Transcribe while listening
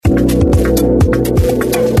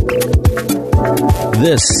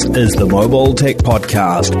This is the Mobile Tech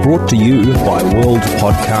Podcast, brought to you by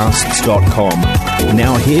worldpodcasts.com.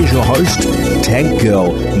 Now here's your host, Tech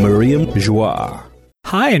Girl, Miriam Joire.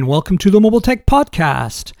 Hi, and welcome to the Mobile Tech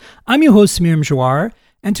Podcast. I'm your host, Miriam Joire,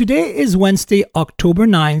 and today is Wednesday, October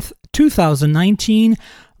 9th, 2019.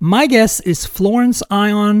 My guest is Florence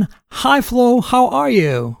Ion. Hi, Flo. How are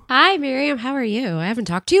you? Hi, Miriam. How are you? I haven't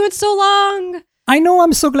talked to you in so long. I know.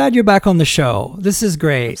 I'm so glad you're back on the show. This is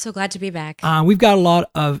great. I'm so glad to be back. We've got a lot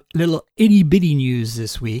of little itty-bitty news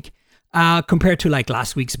this week compared to like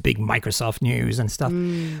last week's big Microsoft news and stuff.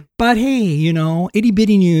 But hey, you know,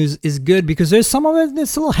 itty-bitty news is good because there's some of it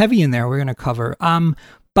that's a little heavy in there we're going to cover.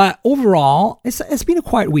 But overall, it's been a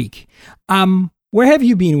quiet week. Where have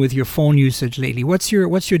you been with your phone usage lately? What's your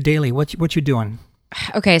daily? What you doing?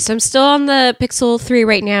 Okay, so I'm still on the Pixel 3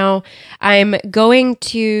 right now. I'm going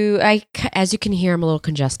to, as you can hear, I'm a little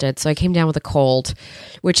congested. So I came down with a cold,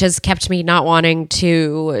 which has kept me not wanting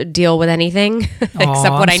to deal with anything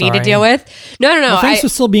except what I need to deal with. No. Well, thanks for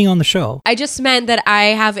still being on the show. I just meant that I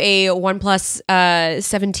have a OnePlus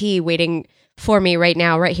 7T waiting for me right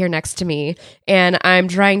now, right here next to me. And I'm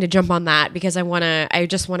trying to jump on that because I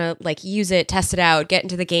just want to like use it, test it out, get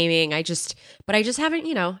into the gaming. But I just haven't,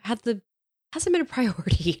 hasn't been a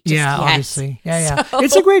priority just yet. Obviously. Yeah. So.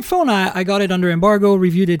 It's a great phone. I got it under embargo,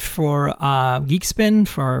 reviewed it for Geekspin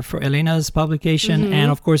for Elena's publication,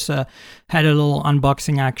 and of course had a little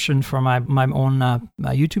unboxing action for my own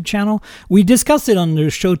YouTube channel. We discussed it on the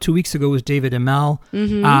show 2 weeks ago with David Emel.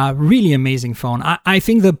 Really amazing phone. I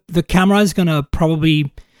think the camera is going to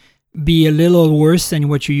probably be a little worse than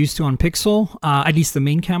what you're used to on Pixel, at least the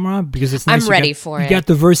main camera, because it's nice. I'm ready for it. You get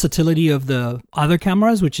the versatility of the other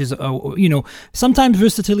cameras, which is, sometimes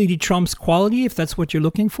versatility trumps quality if that's what you're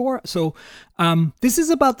looking for. So this is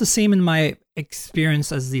about the same in my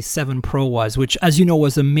experience as the 7 Pro was, which, as you know,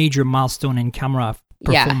 was a major milestone in camera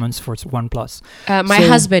performance for OnePlus. My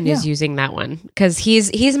husband is using that one because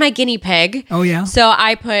he's my guinea pig. Oh yeah. So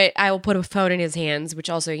I will put a phone in his hands, which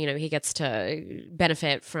also he gets to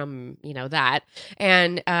benefit from that.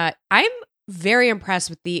 And I'm very impressed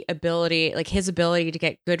with the ability, like his ability to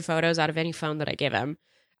get good photos out of any phone that I give him.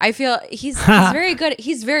 I feel he's very good.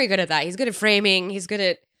 He's very good at that. He's good at framing. He's good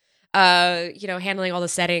at handling all the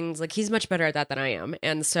settings. Like he's much better at that than I am.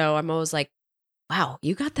 And so I'm always like, wow,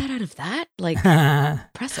 you got that out of that? Like,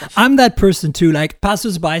 impressive. I'm that person too. Like,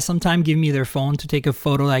 passersby sometimes give me their phone to take a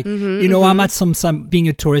photo. Like, I'm at some being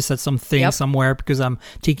a tourist at something somewhere because I'm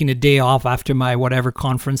taking a day off after my whatever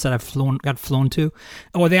conference that I've got flown to.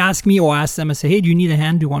 Or they ask me, or I ask them, I say, hey, do you need a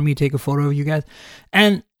hand? Do you want me to take a photo of you guys?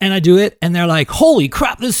 And I do it, and they're like, holy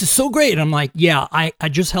crap, this is so great. And I'm like, yeah, I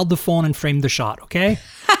just held the phone and framed the shot, okay?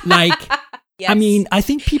 Like, yes. I mean, I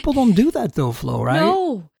think people don't do that though, Flo, right?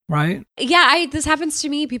 No. Right? Yeah, this happens to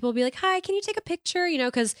me. People will be like, hi, can you take a picture?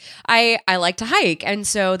 Because I like to hike. And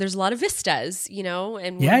so there's a lot of vistas,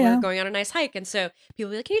 and we're going on a nice hike. And so people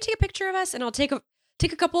will be like, can you take a picture of us? And I'll take a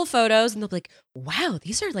couple of photos and they'll be like, wow,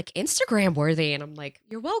 these are like Instagram worthy. And I'm like,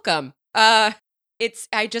 you're welcome. I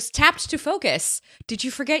just tapped to focus. Did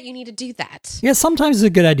you forget you need to do that? Yeah, sometimes it's a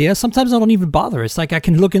good idea. Sometimes I don't even bother. It's like I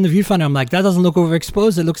can look in the viewfinder. I'm like, that doesn't look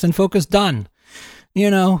overexposed. It looks in focus. Done.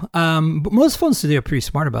 But most phones today are pretty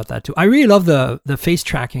smart about that too. I really love the face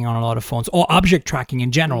tracking on a lot of phones, or object tracking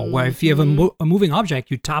in general, where if you have a moving object,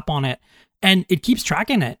 you tap on it and it keeps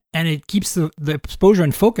tracking it, and it keeps the exposure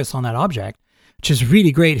and focus on that object, which is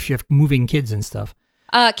really great if you have moving kids and stuff.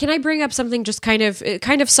 Can I bring up something just kind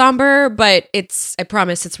of somber, but I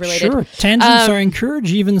promise it's related. Sure. Tangents are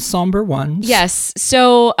encouraged, even somber ones. Yes.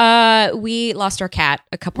 So we lost our cat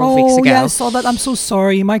a couple of weeks ago. Oh, yeah, I saw that. I'm so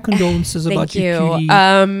sorry. My condolences about your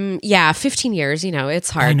cutie. 15 years, it's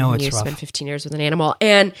hard. I know when it's you rough. spend 15 years with an animal.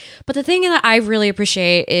 But the thing that I really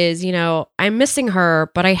appreciate is, I'm missing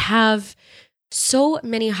her, but I have so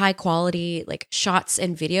many high quality like shots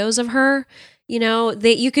and videos of her.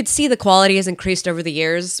 You could see the quality has increased over the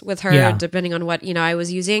years with her, depending on what, I was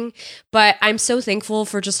using. But I'm so thankful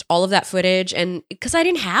for just all of that footage. And because I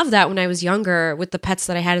didn't have that when I was younger with the pets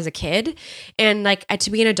that I had as a kid. And like to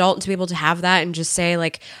be an adult and to be able to have that and just say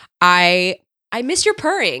like, I miss your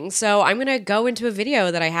purring. So I'm going to go into a video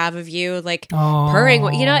that I have of you like purring,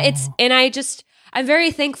 I'm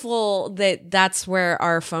very thankful that that's where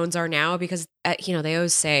our phones are now because, they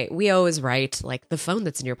always say, we always write, like, the phone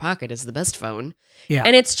that's in your pocket is the best phone. Yeah.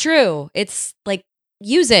 And it's true. It's like,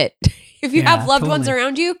 use it. If you have loved ones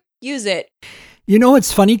around you, use it. You know,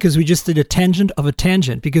 it's funny because we just did a tangent of a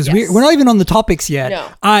tangent because Yes. we're not even on the topics yet.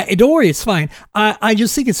 No. Don't worry, it's fine. I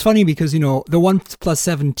just think it's funny because, you know, the OnePlus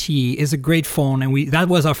 7T is a great phone, and that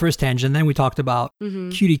was our first tangent. Then we talked about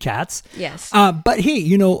cutie cats. Yes. But hey,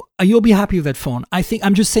 you know, you'll be happy with that phone. I think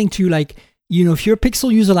I'm just saying to you, like, you know, if you're a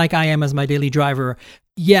Pixel user like I am as my daily driver,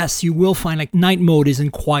 yes, you will find like night mode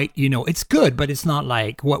isn't quite, you know, it's good, but it's not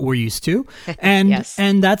like what we're used to. And Yes.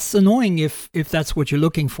 and that's annoying if that's what you're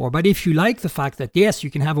looking for. But if you like the fact that, yes,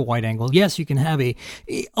 you can have a wide angle, yes, you can have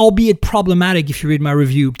albeit problematic if you read my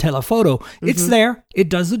review, telephoto, it's there, it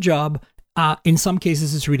does the job. In some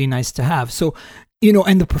cases, it's really nice to have. So, you know,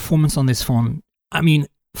 and the performance on this phone, I mean,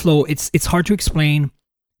 Flo, it's hard to explain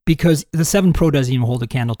because the 7 Pro doesn't even hold a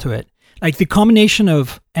candle to it. Like the combination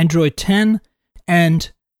of Android 10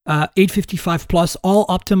 and 855 Plus, all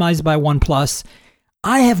optimized by OnePlus.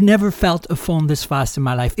 I have never felt a phone this fast in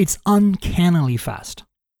my life. It's uncannily fast.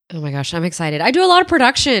 Oh my gosh, I'm excited. I do a lot of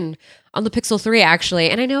production on the Pixel 3 actually,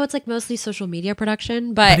 and I know it's like mostly social media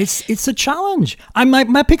production, but it's a challenge. My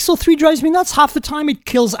Pixel 3 drives me nuts. Half the time it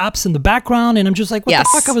kills apps in the background, and I'm just like, what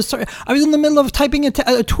Yes. the fuck? I was in the middle of typing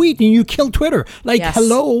a tweet, and you killed Twitter. Like, Yes.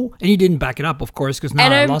 hello, and you didn't back it up, of course, because now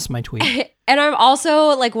And I I'm- lost my tweet. And I'm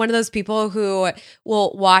also like one of those people who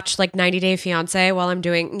will watch like 90 Day Fiance while I'm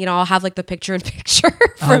doing, you know, I'll have like the picture in picture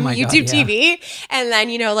from my God, YouTube yeah. TV, and then,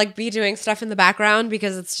 you know, like be doing stuff in the background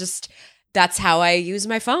because it's just, that's how I use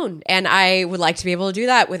my phone. And I would like to be able to do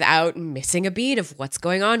that without missing a beat of what's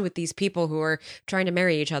going on with these people who are trying to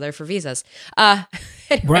marry each other for visas.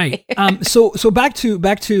 Anyway. Right. So back to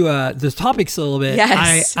the topics a little bit.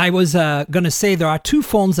 Yes. I was gonna say there are 2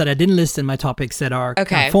 phones that I didn't list in my topics that are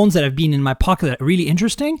Okay. phones that have been in my pocket that are really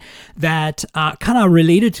interesting, that kind of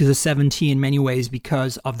related to the 7T in many ways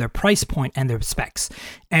because of their price point and their specs.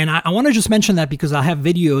 And I want to just mention that because I have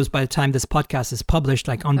videos by the time this podcast is published,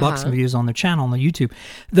 like unboxing videos on the channel on the YouTube.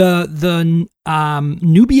 The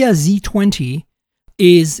Nubia Z20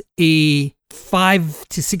 is a $500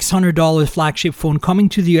 to $600 flagship phone coming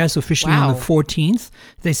to the US officially on Wow. the 14th.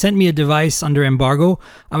 They sent me a device under embargo.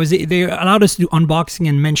 They allowed us to do unboxing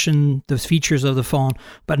and mention the features of the phone,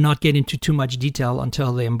 but not get into too much detail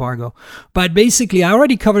until the embargo. But basically, I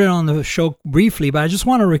already covered it on the show briefly, but I just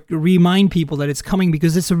want to remind people that it's coming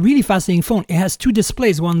because it's a really fascinating phone. It has 2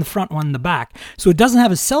 displays, one in the front, one in the back. So it doesn't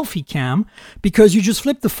have a selfie cam because you just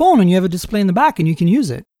flip the phone and you have a display in the back and you can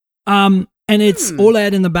use it. And it's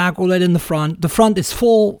OLED in the back, OLED in the front. The front is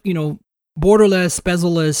full, you know, borderless,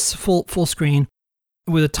 bezel-less, full screen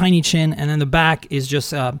with a tiny chin. And then the back is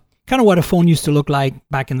just kind of what a phone used to look like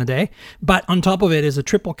back in the day. But on top of it is a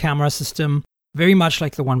triple camera system, very much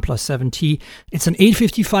like the OnePlus 7T. It's an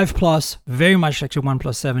 855 Plus, very much like the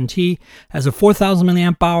OnePlus 7T. Has a 4,000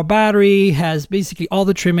 milliamp hour battery, has basically all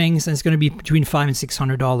the trimmings, and it's going to be between $500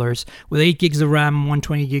 and $600 with 8 gigs of RAM,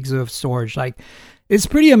 120 gigs of storage. Like, it's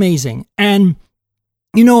pretty amazing. And,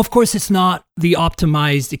 you know, of course, it's not the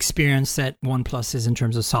optimized experience that OnePlus is in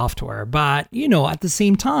terms of software. But, you know, at the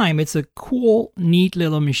same time, it's a cool, neat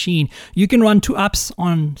little machine. You can run 2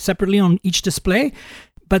 apps separately on each display,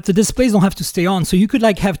 but the displays don't have to stay on. So you could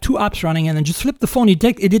like have 2 apps running and then just flip the phone. It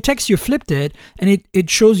detects you flipped it, and it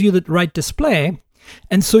shows you the right display.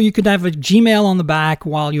 And so you could have a Gmail on the back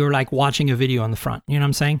while you're like watching a video on the front. You know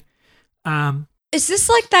what I'm saying? Is this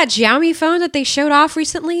like that Xiaomi phone that they showed off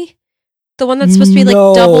recently? The one that's supposed to be like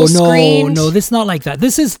double screened? No, this is not like that.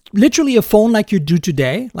 This is literally a phone like you do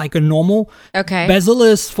today, like a normal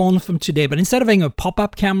bezel-less phone from today. But instead of having a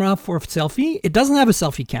pop-up camera for a selfie, it doesn't have a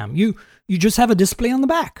selfie cam. You just have a display on the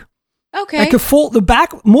back. Okay. Like the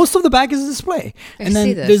back, most of the back is a display. And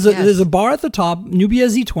then there's a bar at the top, Nubia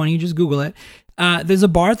Z20, just Google it. There's a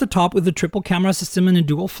bar at the top with a triple camera system and a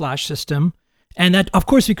dual flash system. And that, of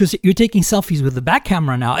course, because you're taking selfies with the back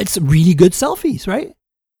camera now, it's really good selfies, right?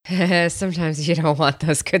 Sometimes you don't want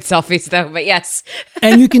those good selfies though, but yes.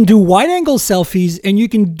 And you can do wide angle selfies, and you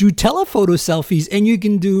can do telephoto selfies, and you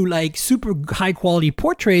can do like super high quality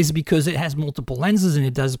portraits because it has multiple lenses and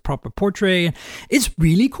it does proper portrait. It's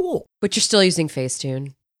really cool. But you're still using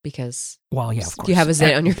Facetune because well, yeah, of course. you have a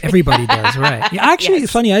zit on your face. Everybody does, right? Yeah, actually,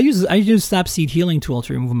 It's funny. I use Snapseed Healing Tool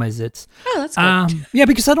to remove my zits. Oh, that's good. Yeah,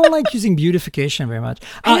 because I don't like using beautification very much.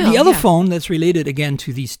 The other phone that's related again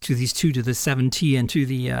to these two, to the 7T and to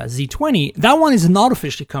the Z20, that one is not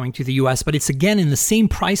officially coming to the US, but it's again in the same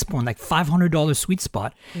price point, like $500 sweet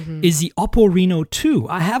spot, is the Oppo Reno 2.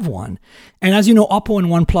 I have one. And as you know, Oppo and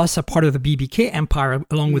OnePlus are part of the BBK empire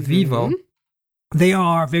along with Vivo. They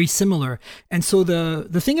are very similar. And so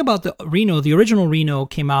the thing about the Reno, the original Reno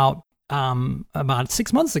came out about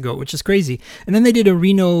 6 months ago, which is crazy. And then they did a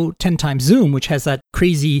Reno 10 times zoom, which has that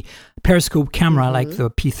crazy periscope camera like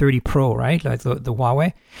the P30 Pro, right? Like the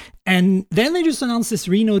Huawei. And then they just announced this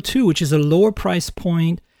Reno 2, which is a lower price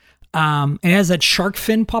point. It has that shark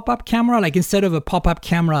fin pop-up camera. Like instead of a pop-up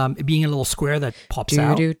camera being a little square that pops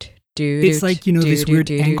out. It's like, this weird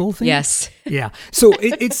angle thing. Yes. Yeah. So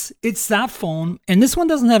it's that phone. And this one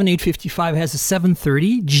doesn't have an 855. It has a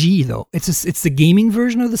 730G though. It's the gaming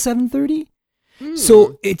version of the 730.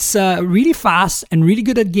 So it's really fast and really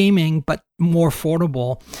good at gaming, but more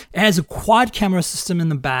affordable. It has a quad camera system in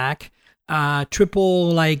the back,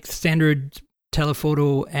 triple like standard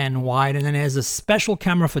telephoto and wide, and then it has a special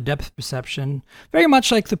camera for depth perception, very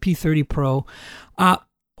much like the P30 Pro.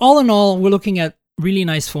 All in all, we're looking at really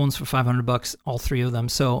nice phones for $500, all three of them.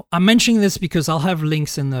 So I'm mentioning this because I'll have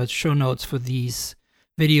links in the show notes for these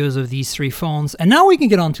videos of these three phones. And now we can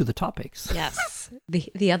get on to the topics. Yes,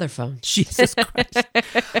 the other phone. Jesus Christ.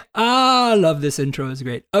 I love this intro. It's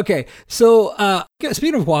great. Okay, so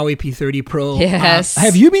speaking of Huawei P30 Pro, yes.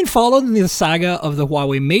 Have you been following the saga of the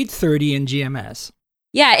Huawei Mate 30 and GMS?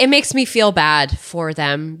 Yeah, it makes me feel bad for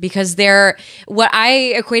them because what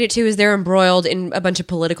I equate it to is they're embroiled in a bunch of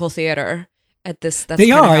political theater. At this, that's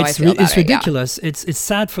they are. It's ridiculous. Yeah. It's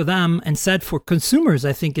sad for them and sad for consumers.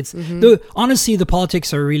 I think it's honestly the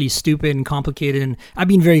politics are really stupid and complicated. And I've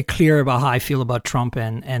been very clear about how I feel about Trump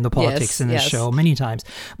and the politics in this show many times.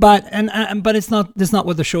 But but it's not. That's not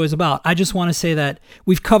what the show is about. I just want to say that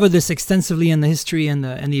we've covered this extensively in the history and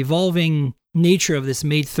the evolving nature of this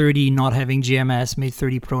Mate 30 not having GMS, Mate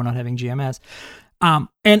 30 Pro not having GMS,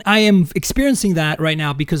 and I am experiencing that right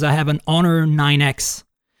now because I have an Honor 9X.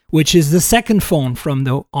 Which is the second phone from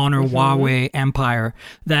the Honor Huawei empire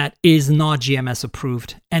that is not GMS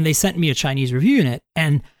approved. And they sent me a Chinese review unit.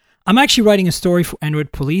 And I'm actually writing a story for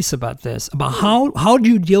Android Police about this, about how do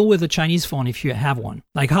you deal with a Chinese phone if you have one?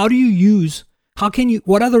 Like what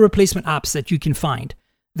are the replacement apps that you can find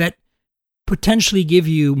that potentially give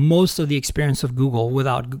you most of the experience of Google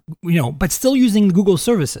without, but still using Google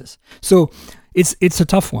services. So it's a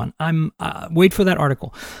tough one. Wait for that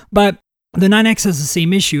article. But the 9X has the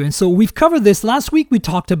same issue. And so we've covered this. Last week we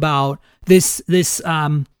talked about this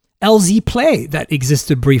LZ Play that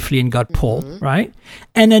existed briefly and got pulled, right?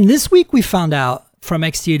 And then this week we found out from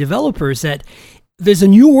XDA developers that there's a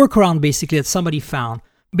new workaround basically that somebody found,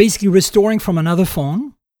 basically restoring from another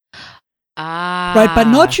phone. Right, but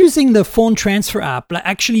not using the phone transfer app, but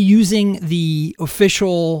actually using the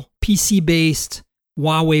official PC-based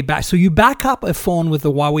Huawei back. So you back up a phone with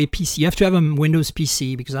the Huawei PC. You have to have a Windows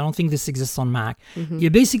PC because I don't think this exists on Mac. Yeah,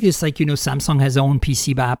 basically it's like, Samsung has their own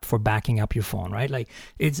PC app for backing up your phone, right? Like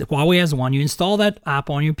Huawei has one. You install that app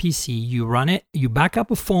on your PC, you run it, you back up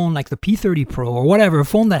a phone like the P30 Pro or whatever, a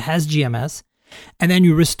phone that has GMS, and then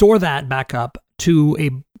you restore that back up to a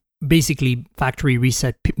basically factory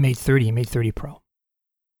reset Mate 30 and Mate 30 Pro.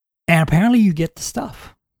 And apparently you get the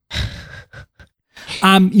stuff.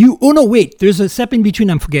 There's a step in between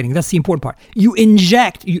I'm forgetting. That's the important part. You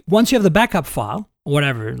inject, once you have the backup file, or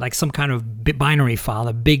whatever, like some kind of binary file,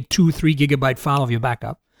 a big 2-3 gigabyte file of your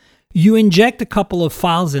backup, you inject a couple of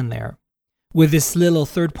files in there with this little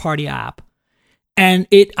third-party app, and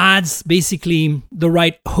it adds basically the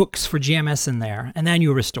right hooks for GMS in there, and then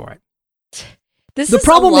you restore it. The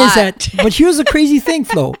problem is that, but here's the crazy thing,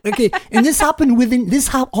 Flo. Okay, and this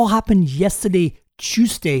all happened yesterday,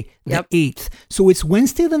 Tuesday the 8th. So it's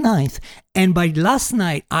Wednesday the 9th. And by last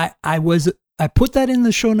night, I put that in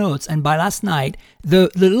the show notes. And by last night,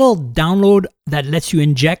 the little download that lets you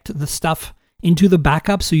inject the stuff into the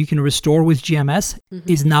backup so you can restore with GMS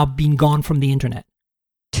is now being gone from the internet.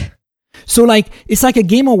 So it's like a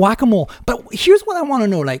game of whack-a-mole. But here's what I want to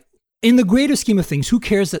know. Like, in the greater scheme of things, who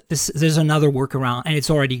cares that there's another workaround and it's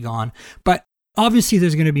already gone? But obviously,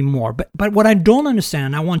 there's going to be more. But what I don't understand,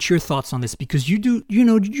 and I want your thoughts on this because you do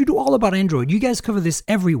all about Android. You guys cover this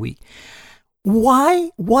every week. Why?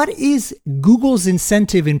 What is Google's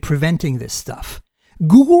incentive in preventing this stuff?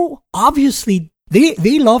 Google, obviously,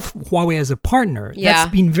 they love Huawei as a partner. Yeah.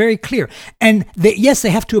 That's been very clear. And they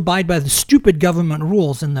have to abide by the stupid government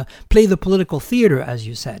rules and play the political theater, as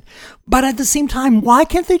you said. But at the same time, why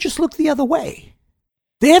can't they just look the other way?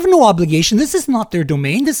 They have no obligation. This is not their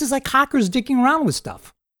domain. This is like hackers dicking around with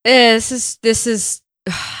stuff. This is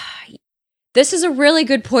a really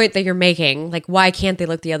good point that you're making. Like, why can't they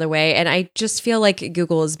look the other way? And I just feel like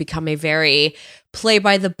Google has become a very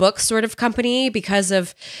play-by-the-book sort of company because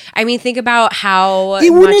of, think about how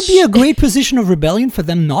wouldn't it be a great position of rebellion for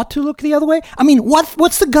them not to look the other way? I mean,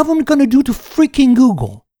 what's the government going to do to freaking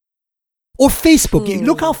Google? Or Facebook?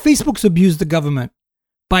 Look how Facebook's abused the government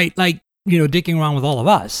by, dicking around with all of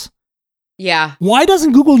us. Yeah. Why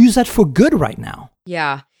doesn't Google use that for good right now?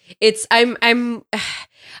 Yeah. It's I'm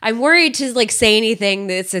worried to like say anything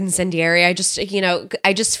that's incendiary. I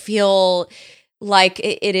just feel like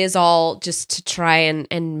it is all just to try and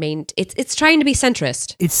it's trying to be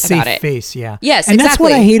centrist. It's safe face, yeah. Yes, and exactly. that's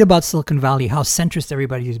what I hate about Silicon Valley, how centrist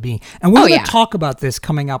everybody is being. And we're going to talk about this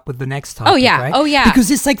coming up with the next topic, right? Oh, yeah. Because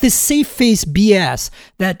it's like this safe face BS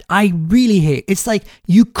that I really hate. It's like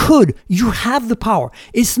you have the power.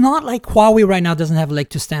 It's not like Huawei right now doesn't have a leg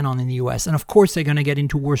to stand on in the US. And of course, they're going to get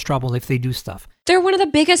into worse trouble if they do stuff. They're one of the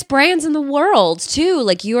biggest brands in the world, too.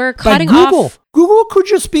 Like, you are cutting off. off. Google could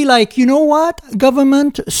just be like, you know what,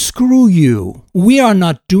 government, screw you. We are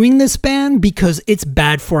not doing this ban because it's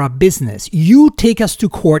bad for our business. You take us to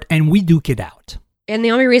court and we duke it out. And the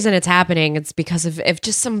only reason it's happening is because of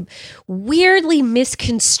just some weirdly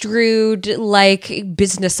misconstrued like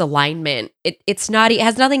business alignment. It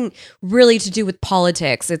has nothing really to do with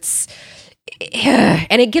politics.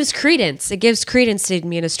 And it gives credence. It gives credence to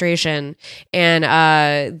administration and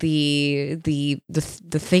the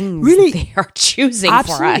things really, they are choosing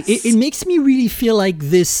absolutely. for us. It makes me really feel like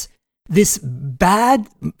this bad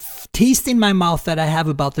taste in my mouth that I have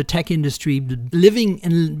about the tech industry, living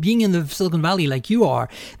and being in the Silicon Valley like you are.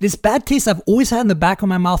 This bad taste I've always had in the back of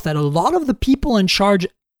my mouth that a lot of the people in charge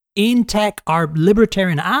in tech are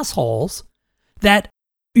libertarian assholes that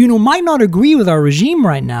might not agree with our regime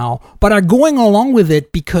right now, but are going along with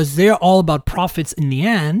it because they're all about profits in the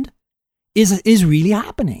end, is really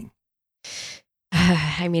happening.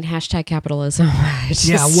 I mean, hashtag capitalism.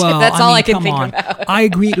 Yeah, well, that's all I can think on. about. I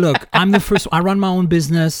agree. Look, I'm the first. I run my own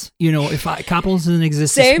business. If capitalism didn't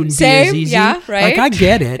exist, this wouldn't be as easy. Yeah, right. Like I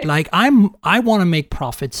get it. Like I want to make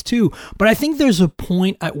profits too, but I think there's a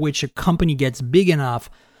point at which a company gets big enough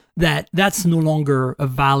that's no longer a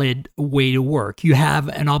valid way to work. You have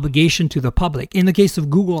an obligation to the public. In the case of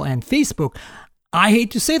Google and Facebook, I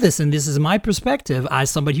hate to say this, and this is my perspective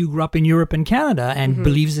as somebody who grew up in Europe and Canada and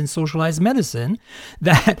believes in socialized medicine,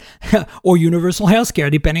 or universal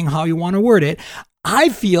healthcare, depending how you want to word it. I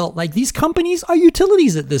feel like these companies are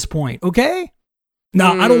utilities at this point, okay?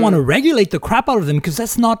 Now, I don't want to regulate the crap out of them because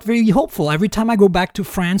that's not very hopeful. Every time I go back to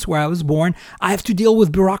France where I was born, I have to deal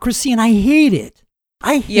with bureaucracy and I hate it.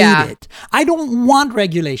 I hate it. I don't want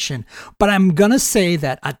regulation. But I'm going to say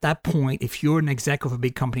that at that point, if you're an exec of a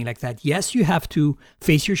big company like that, yes, you have to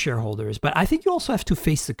face your shareholders, but I think you also have to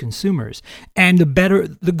face the consumers and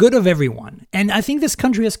the good of everyone. And I think this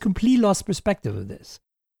country has completely lost perspective of this.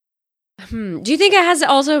 Do you think it has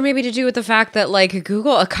also maybe to do with the fact that like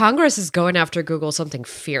Congress is going after Google something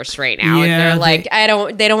fierce right now? Yeah, and they're like,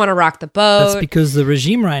 they don't want to rock the boat. That's because the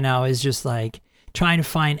regime right now is just like trying to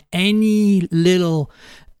find any little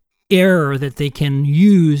error that they can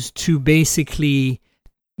use to basically,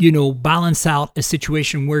 balance out a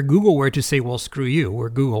situation where Google were to say, well, screw you, we're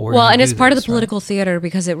Google. And it's part of the political theater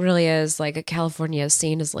because it really is like California is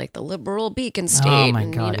seen as like the liberal beacon state. Oh my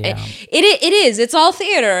God, yeah. It is. It's all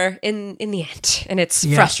theater in the end. And it's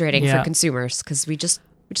frustrating for consumers because we just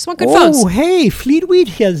want good phones. Oh, hey, Fleet Week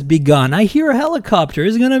has begun. I hear a helicopter.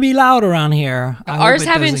 It's going to be loud around here. Ours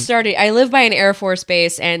haven't started. I live by an Air Force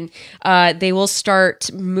base, and they will start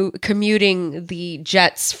commuting the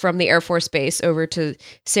jets from the Air Force base over to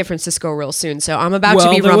San Francisco real soon. So I'm about to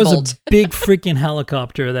be rumbled. There was a big freaking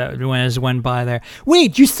helicopter that went by there.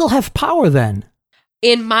 Wait, you still have power then?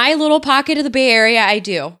 In my little pocket of the Bay Area, I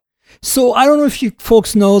do. So I don't know if you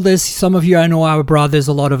folks know this. Some of you I know are abroad. There's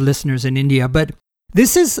a lot of listeners in India, but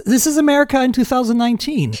This is America in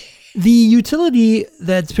 2019. The utility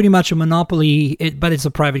that's pretty much a monopoly, but it's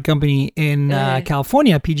a private company in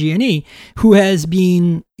California, PG&E, who has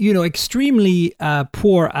been, extremely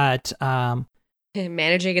poor at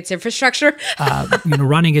managing its infrastructure,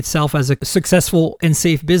 running itself as a successful and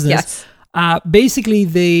safe business. Yes. Basically,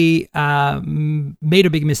 they made a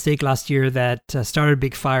big mistake last year that started a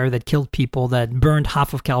big fire that killed people, that burned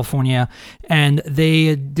half of California, and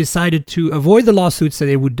they decided to avoid the lawsuits that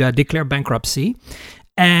they would declare bankruptcy.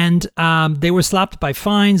 And they were slapped by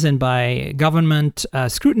fines and by government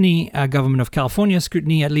scrutiny, government of California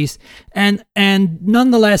scrutiny at least. And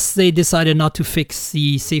nonetheless, they decided not to fix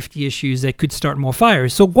the safety issues that could start more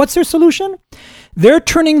fires. So what's their solution? They're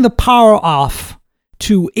turning the power off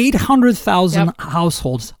to 800,000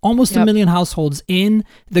 households, almost 1 million households in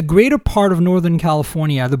the greater part of Northern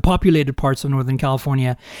California, the populated parts of Northern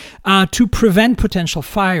California, to prevent potential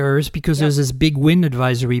fires because there's this big wind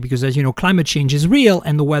advisory because, as you know, climate change is real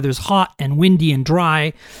and the weather's hot and windy and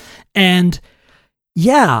dry. And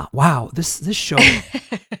this show.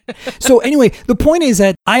 So anyway, the point is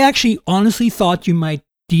that I actually honestly thought you might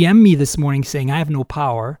DM me this morning saying I have no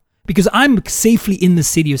power. because I'm safely in the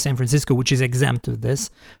city of San Francisco, which is exempt of this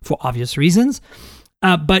for obvious reasons.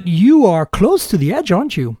 But you are close to the edge,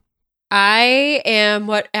 aren't you? I'm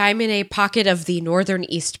in a pocket of the northern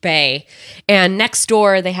East Bay, and next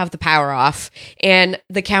door they have the power off, and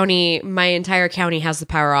my entire county has the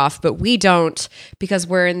power off, but we don't, because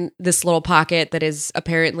we're in this little pocket that is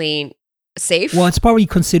apparently safe. Well, it's probably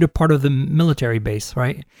considered part of the military base,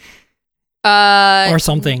 right? Or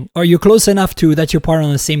something. Or you're close enough to that you're part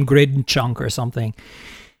on the same grid chunk or something.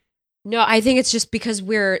 No, I think it's just because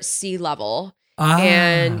we're sea level.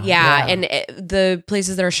 And the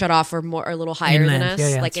places that are shut off are a little higher than us,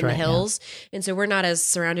 like in the hills. And so we're not as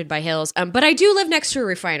surrounded by hills. But I do live next to a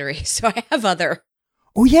refinery, so I have other.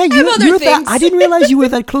 Oh yeah, you're that. I didn't realize you were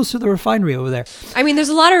that close to the refinery over there. I mean, there's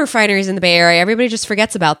a lot of refineries in the Bay Area. Everybody just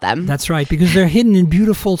forgets about them. That's right, because they're hidden in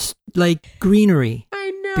beautiful greenery.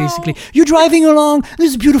 I know. Basically, you're driving along.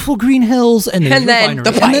 There's beautiful green hills, and then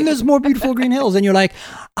there's more beautiful green hills, and you're like,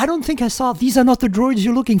 I don't think I saw. These are not the droids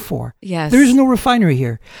you're looking for. Yes, there is no refinery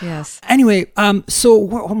here. Yes. Anyway, so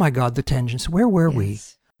oh my God, the tangents. Where were we?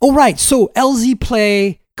 Oh right, so LZ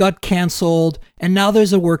Play got canceled, and now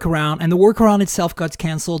there's a workaround, and the workaround itself got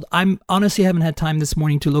canceled. I'm honestly haven't had time this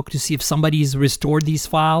morning to look to see if somebody's restored these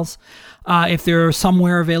files, if they're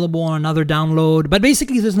somewhere available on another download. But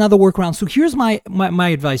basically, there's another workaround. So here's my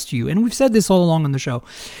advice to you, and we've said this all along on the show: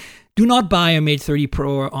 do not buy a Mate 30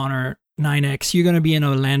 Pro or Honor 9X. You're going to be in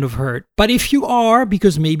a land of hurt. But if you are,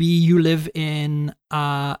 because maybe you live in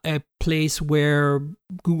a place where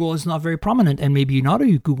Google is not very prominent, and maybe you're not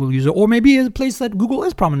a Google user, or maybe a place that Google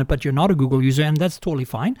is prominent, but you're not a Google user, and that's totally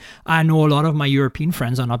fine. I know a lot of my European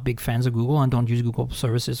friends are not big fans of Google and don't use Google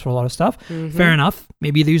services for a lot of stuff. Mm-hmm. Fair enough.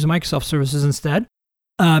 Maybe they use Microsoft services instead,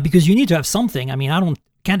 because you need to have something. I mean,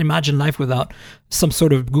 can't imagine life without some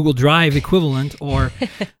sort of Google Drive equivalent or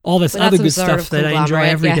all this other good stuff that I enjoy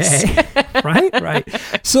every day. Right.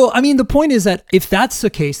 So, I mean, the point is that if that's the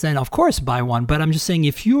case, then of course buy one. But I'm just saying,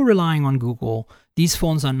 if you're relying on Google, these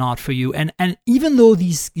phones are not for you. And even though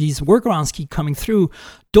these workarounds keep coming through,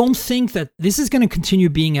 don't think that this is going to continue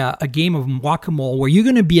being a game of whack-a-mole where you're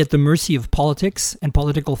going to be at the mercy of politics and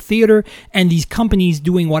political theater and these companies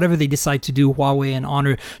doing whatever they decide to do, Huawei and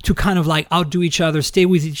Honor, to kind of like outdo each other, stay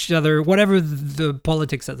with each other, whatever the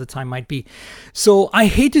politics at the time might be. So I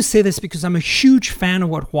hate to say this because I'm a huge fan of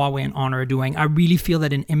what Huawei and Honor are doing. I really feel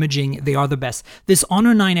that in imaging, they are the best. This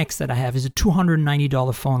Honor 9X that I have is a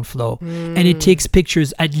 $290 phone, Flo, and it takes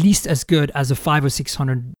pictures at least as good as a $500 or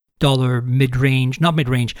 $600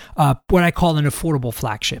 what I call an affordable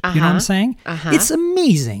flagship. You know what I'm saying? It's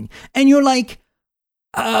amazing. And you're like,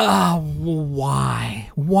 why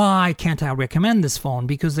can't I recommend this phone?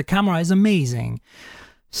 Because the camera is amazing.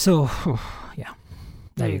 So, yeah,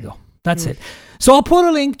 there you go. That's it. So I'll put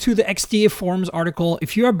a link to the XDA forums article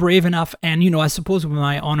if you are brave enough. And, I suppose with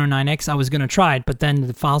my Honor 9X, I was going to try it, but then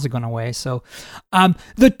the files are gone away. So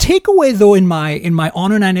the takeaway, though, in my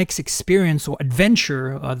Honor 9X experience or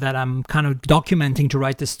adventure that I'm kind of documenting to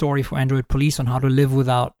write this story for Android Police on how to live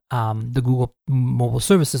without the Google mobile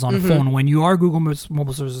services on a phone when you are a Google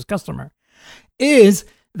mobile services customer, is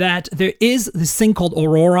that there is this thing called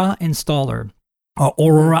Aurora Installer or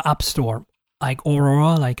Aurora App Store. Like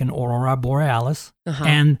Aurora, like an Aurora Borealis.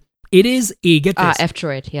 And it is get this.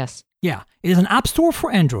 F-Droid, yes. Yeah. It is an app store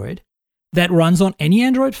for Android that runs on any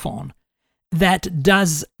Android phone that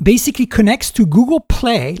basically connects to Google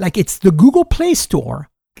Play. Like it's the Google Play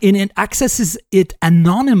Store, and it accesses it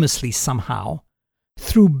anonymously somehow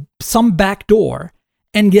through some back door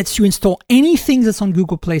and gets you install anything that's on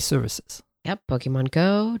Google Play services. Yep, Pokemon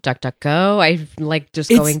Go, DuckDuckGo. I like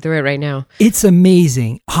just going through it right now. It's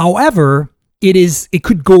amazing. However, it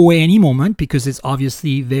could go away any moment because it's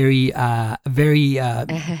obviously very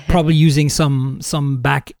probably using some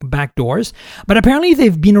back doors. But apparently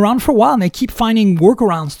they've been around for a while and they keep finding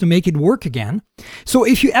workarounds to make it work again. So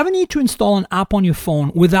if you ever need to install an app on your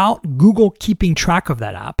phone without Google keeping track of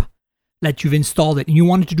that app, that you've installed it and you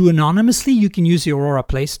wanted to do anonymously, you can use the Aurora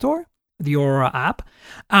Play Store, the Aurora app.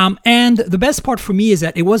 And the best part for me is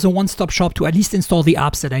that it was a one-stop shop to at least install the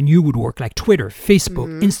apps that I knew would work, like Twitter,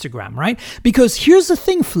 Facebook, Instagram, right? Because here's the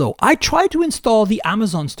thing, Flo. I tried to install the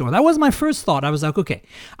Amazon store. That was my first thought. I was like, okay,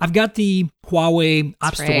 I've got the Huawei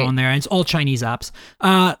App Store on there, and it's all Chinese apps.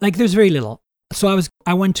 There's very little. So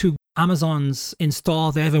I went to Amazon's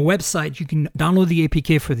install. They have a website. You can download the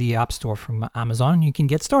APK for the App Store from Amazon and you can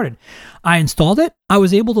get started. I installed it. I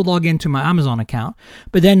was able to log into my Amazon account,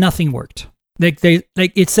 but then nothing worked.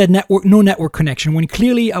 It said no network connection when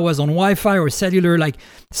clearly I was on Wi-Fi or cellular. Like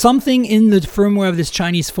something in the firmware of this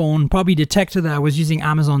Chinese phone probably detected that I was using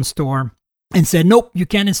Amazon Store and said, nope, you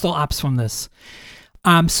can't install apps from this.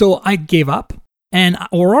 So I gave up. And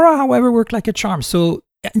Aurora, however, worked like a charm. So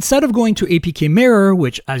instead of going to APK Mirror,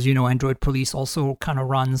 which, as you know, Android Police also kind of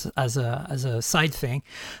runs as a side thing,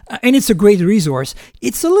 and it's a great resource,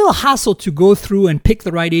 it's a little hassle to go through and pick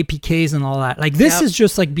the right APKs and all that. Like this is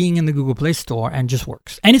just like being in the Google Play Store and just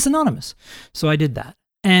works. And it's anonymous. So I did that.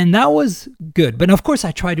 And that was good. But of course,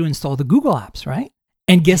 I tried to install the Google apps, right?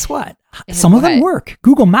 And guess what? Some of them work.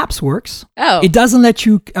 Google Maps works. Oh. It doesn't let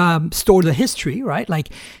you store the history, right? Like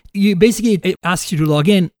you basically, it asks you to log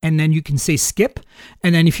in and then you can say skip.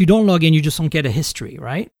 And then if you don't log in, you just don't get a history,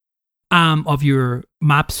 right? Of your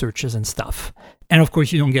map searches and stuff. And of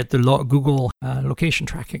course, you don't get the Google location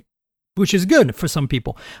tracking, which is good for some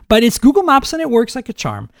people. But it's Google Maps and it works like a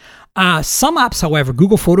charm. Some apps, however,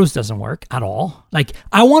 Google Photos doesn't work at all. Like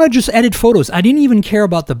I want to just edit photos. I didn't even care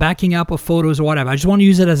about the backing up of photos or whatever. I just want to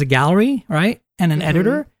use it as a gallery, right? And an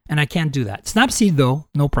editor. And I can't do that. Snapseed though,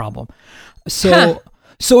 no problem.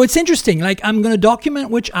 So it's interesting. Like I'm going to document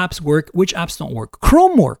which apps work, which apps don't work.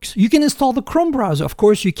 Chrome works. You can install the Chrome browser. Of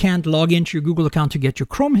course, you can't log into your Google account to get your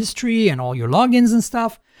Chrome history and all your logins and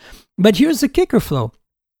stuff. But here's the kicker, Flo.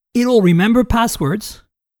 It'll remember passwords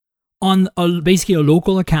on basically a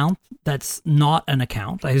local account that's not an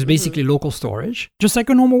account. Like it's basically local storage, just like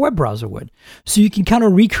a normal web browser would. So you can kind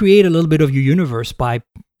of recreate a little bit of your universe by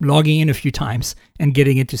logging in a few times and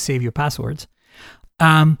getting it to save your passwords.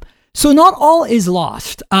 So not all is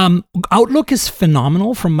lost. Outlook is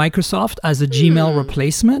phenomenal from Microsoft as a Gmail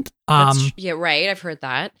replacement. Yeah, right. I've heard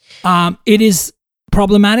that. It is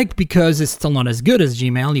problematic because it's still not as good as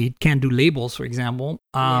Gmail. You can't do labels, for example.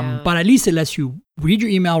 But at least it lets you read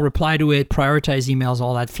your email, reply to it, prioritize emails,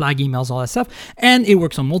 all that, flag emails, all that stuff. And it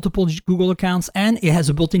works on multiple Google accounts, and it has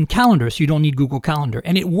a built-in calendar, so you don't need Google Calendar.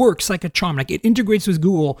 And it works like a charm. Like it integrates with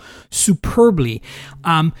Google superbly.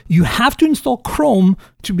 You have to install Chrome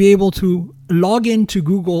to be able to log into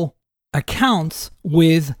Google accounts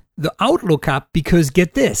with the Outlook app, because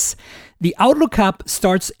get this, the Outlook app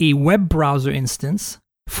starts a web browser instance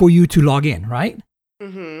for you to log in, right?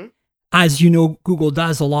 Mm-hmm. As you know, Google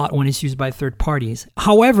does a lot when it's used by third parties.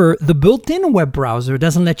 However, the built-in web browser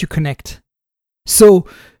doesn't let you connect. So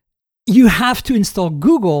you have to install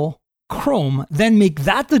Google Chrome, then make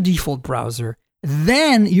that the default browser.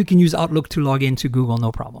 Then you can use Outlook to log into Google,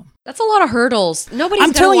 no problem. That's a lot of hurdles. Nobody's I'm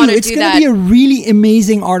going to telling want you, to it's do going that. to be a really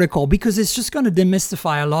amazing article because it's just going to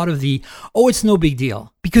demystify a lot of the, it's no big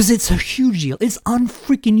deal. Because it's a huge deal. It's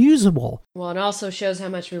unfreaking usable. Well, it also shows how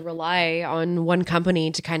much we rely on one company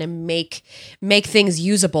to kind of make things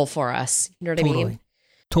usable for us. You know what I mean?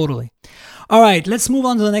 Totally. All right, let's move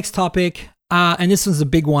on to the next topic. And this one's a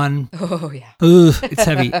big one. Oh, yeah. It's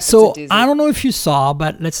heavy. So It's I don't know if you saw,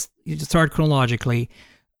 but let's start chronologically.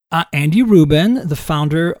 Andy Rubin, the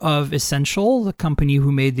founder of Essential, the company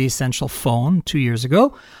who made the Essential phone 2 years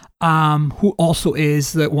ago, who also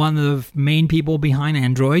is one of the main people behind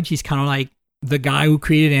Android. He's kind of like the guy who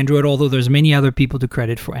created Android, although there's many other people to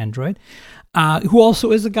credit for Android, who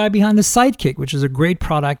also is the guy behind the Sidekick, which is a great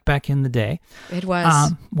product back in the day. It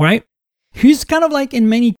was. Right? He's kind of like in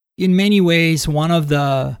many ways one of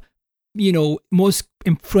the most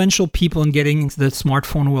influential people in getting into the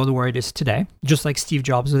smartphone world where it is today, just like Steve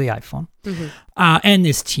Jobs with the iPhone. Mm-hmm. And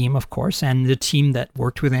his team, of course, and the team that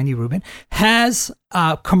worked with Andy Rubin has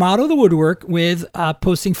come out of the woodwork with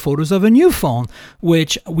posting photos of a new phone,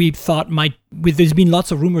 which we thought there's been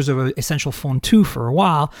lots of rumors of an Essential Phone 2 for a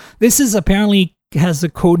while. This is apparently has a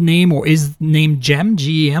code name or is named Gem,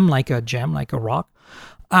 G-E-M, like a gem, like a rock.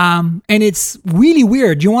 And it's really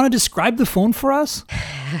weird. Do you want to describe the phone for us?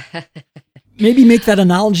 Maybe make that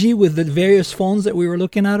analogy with the various phones that we were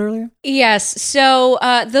looking at earlier? Yes. So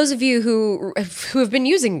those of you who have been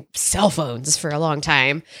using cell phones for a long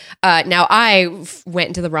time, now I went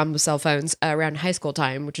into the realm of cell phones around high school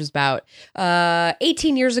time, which was about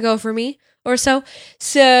 18 years ago for me or so.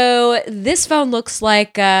 So this phone looks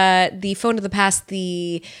like the phone of the past,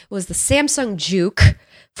 was the Samsung Juke.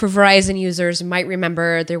 For Verizon users, might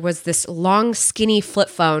remember there was this long, skinny flip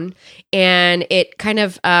phone, and it kind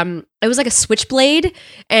of it was like a switchblade,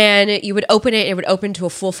 and you would open it, and it would open to a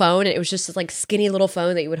full phone, and it was just this like skinny little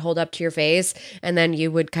phone that you would hold up to your face, and then you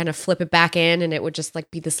would kind of flip it back in, and it would just like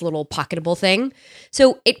be this little pocketable thing.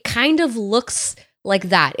 So it kind of looks like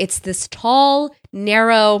that. It's this tall,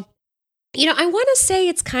 narrow. I want to say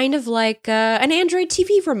it's kind of like an Android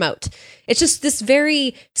TV remote. It's just this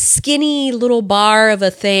very skinny little bar of a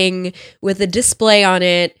thing with a display on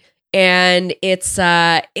it, and it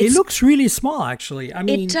looks really small, actually. I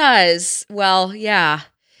mean, it does. Well, yeah,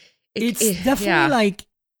 it's definitely like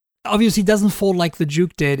obviously doesn't fold like the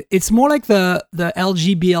Juke did. It's more like the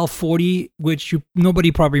LG BL40, which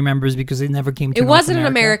nobody probably remembers because it never came to It North wasn't an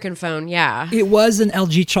America. American phone, yeah. It was an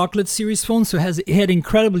LG Chocolate series phone, so it had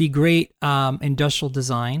incredibly great industrial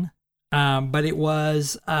design. But it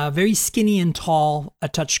was very skinny and tall, a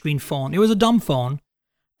touchscreen phone. It was a dumb phone,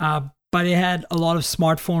 but it had a lot of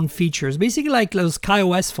smartphone features, basically like those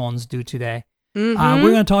KaiOS phones do today. We're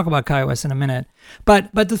going to talk about KaiOS in a minute.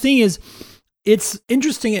 But the thing is, it's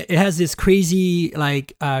interesting. It has this crazy,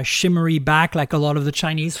 like, shimmery back, like a lot of the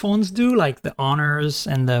Chinese phones do, like the Honors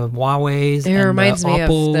and the Huawei's. It reminds me of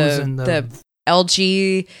the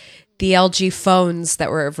LG, the LG phones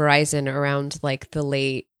that were at Verizon around like the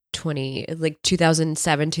late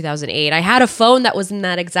 2007, 2008. I had a phone that was in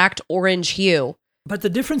that exact orange hue. But the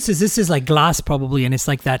difference is this is like glass probably, and it's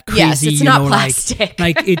like that crazy, yes, it's not plastic.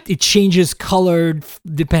 like it changes colored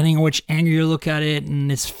depending on which angle you look at it,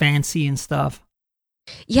 and it's fancy and stuff.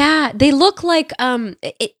 Yeah, they look like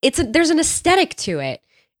there's an aesthetic to it.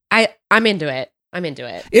 I'm into it.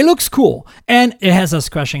 It looks cool, and it has us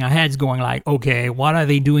scratching our heads going like, okay, what are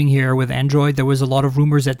they doing here with Android? There was a lot of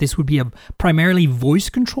rumors that this would be a primarily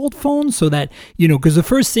voice-controlled phone, so that, because the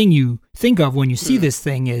first thing you think of when you see this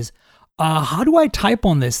thing is, how do I type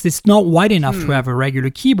on this? It's not wide enough to have a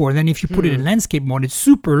regular keyboard. Then if you put it in landscape mode, it's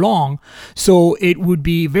super long, so it would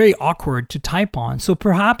be very awkward to type on. So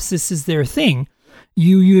perhaps this is their thing.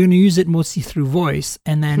 You're going to use it mostly through voice,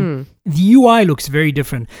 and then the UI looks very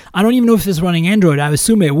different. I don't even know if it's running Android. I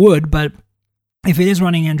assume it would, but if it is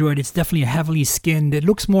running Android, it's definitely heavily skinned. It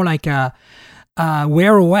looks more like a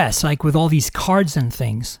Wear OS, like with all these cards and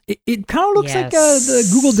things. It kind of looks like the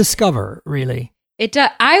Google Discover, really. It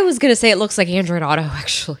I was going to say it looks like Android Auto,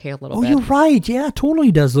 actually, a little bit. Oh, you're right. Yeah, it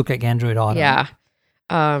totally does look like Android Auto. Yeah.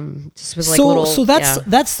 Just with like little... So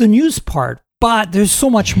that's the news part. But there's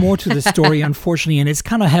so much more to the story, unfortunately, and it's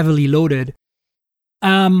kind of heavily loaded.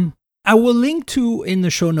 I will link to in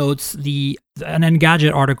the show notes an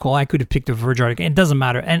Engadget article. I could have picked a Verge article. It doesn't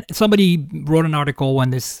matter. And somebody wrote an article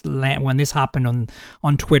when this happened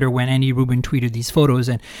on Twitter, when Andy Rubin tweeted these photos,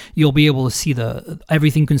 and you'll be able to see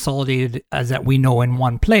everything consolidated as that we know in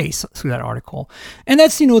one place through that article. And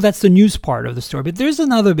that's the news part of the story. But there's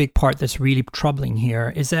another big part that's really troubling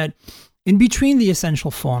here, is that in between the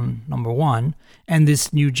Essential phone number 1 and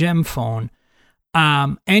this new Gem phone,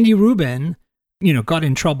 Andy Rubin, got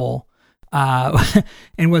in trouble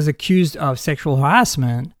and was accused of sexual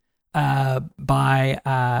harassment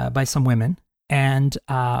by some women, and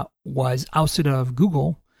was ousted of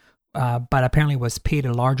Google, but apparently was paid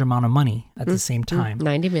a large amount of money at the same time.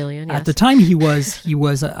 90 million, yes. At the time, he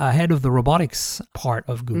was head of the robotics part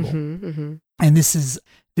of Google. And this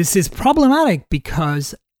is problematic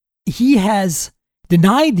because he has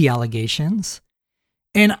denied the allegations.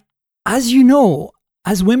 And as you know,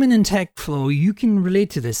 as women in tech, Flo, you can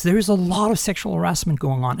relate to this. There is a lot of sexual harassment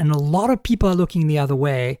going on, and a lot of people are looking the other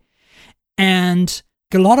way. And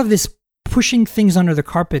a lot of this pushing things under the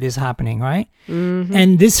carpet is happening, right?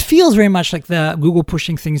 And this feels very much like the Google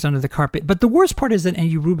pushing things under the carpet. But the worst part is that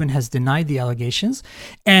Andy Rubin has denied the allegations,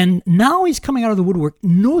 and now he's coming out of the woodwork.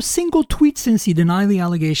 No single tweet since he denied the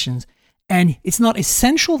allegations. And it's not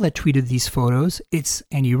Essential that tweeted these photos. It's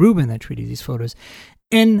Andy Rubin that tweeted these photos.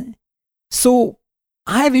 And so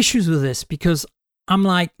I have issues with this because I'm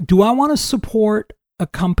like, do I want to support a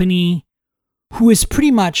company who is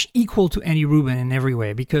pretty much equal to Andy Rubin in every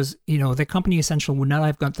way? Because, the company Essential would not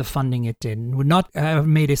have got the funding it did, would not have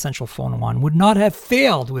made Essential Phone 1, would not have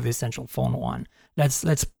failed with Essential Phone 1.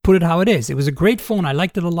 Let's put it how it is. It was a great phone. I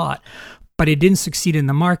liked it a lot, but it didn't succeed in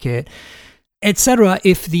the market, etc.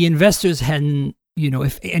 If the investors hadn't,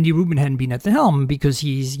 if Andy Rubin hadn't been at the helm, because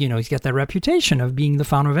he's got that reputation of being the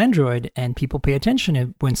founder of Android, and people pay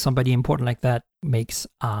attention when somebody important like that makes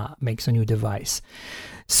a new device.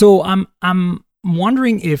 So I'm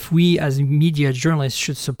wondering if we as media journalists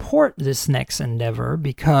should support this next endeavor,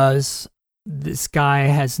 because this guy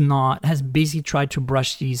has basically tried to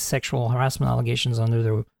brush these sexual harassment allegations under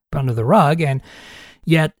the rug, and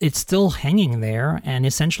yet it's still hanging there, and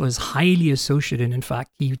Essential is highly associated. In fact,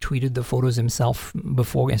 he tweeted the photos himself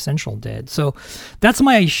before Essential did. So that's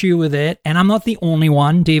my issue with it, and I'm not the only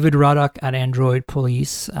one. David Ruddock at Android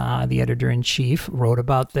Police, the editor-in-chief, wrote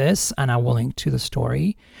about this, and I will link to the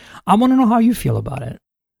story. I want to know how you feel about it.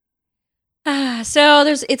 So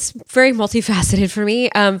it's very multifaceted for me.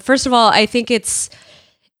 First of all, I think it's...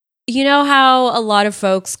 You know how a lot of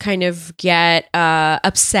folks kind of get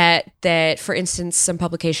upset that, for instance, some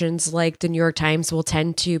publications like the New York Times will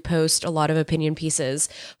tend to post a lot of opinion pieces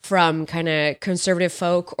from kind of conservative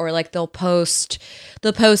folk, or like they'll post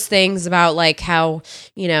things about like how,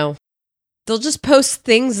 they'll just post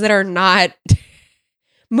things that are not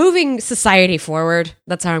moving society forward.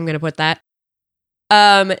 That's how I'm going to put that.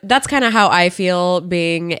 That's kind of how I feel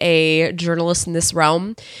being a journalist in this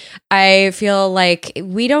realm. I feel like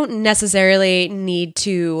we don't necessarily need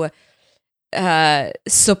to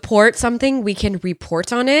support something. We can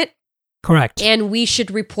report on it. Correct. And we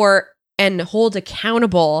should report and hold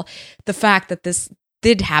accountable the fact that this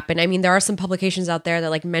did happen. I mean, there are some publications out there that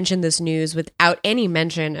like mention this news without any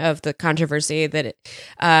mention of the controversy that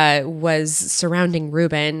it was surrounding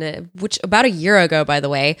Ruben, which about a year ago, by the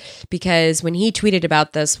way, because when he tweeted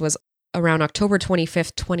about this was around October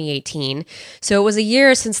 25th, 2018. So it was a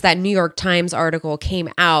year since that New York Times article came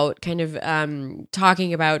out, kind of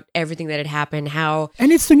talking about everything that had happened, how...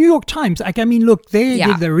 And it's the New York Times. Like, I mean, look, they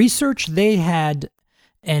did the research, they had...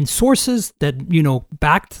 and sources that,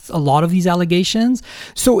 backed a lot of these allegations.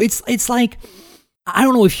 So it's like, I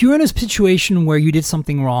don't know, if you're in a situation where you did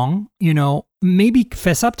something wrong, maybe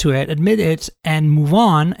fess up to it, admit it, and move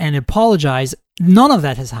on and apologize. None of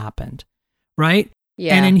that has happened, right?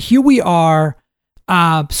 Yeah. And then here we are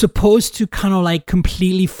supposed to kind of like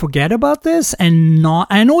completely forget about this and not,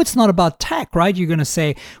 I know it's not about tech, right? You're going to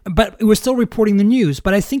say, but we're still reporting the news.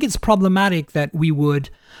 But I think it's problematic that we would...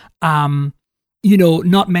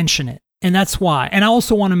 not mention it. And that's why. And I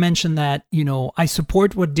also want to mention that, I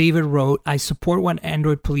support what David wrote. I support what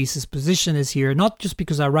Android Police's position is here, not just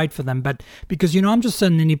because I write for them, but because, I'm just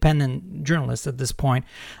an independent journalist at this point.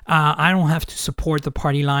 I don't have to support the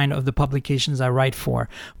party line of the publications I write for.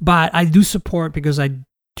 But I do support because I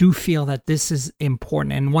do feel that this is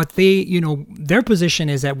important. And what they, their position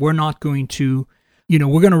is that we're not going to,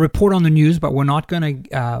 we're going to report on the news, but we're not going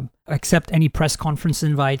to accept any press conference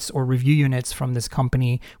invites or review units from this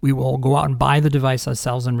company. We will go out and buy the device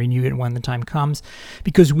ourselves and renew it when the time comes,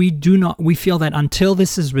 because we feel that until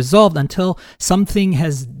this is resolved, until something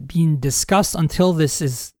has been discussed, until this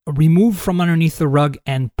is removed from underneath the rug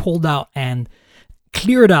and pulled out and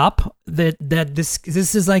cleared up, that this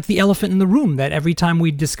is like the elephant in the room, that every time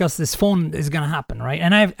we discuss this phone is going to happen, right?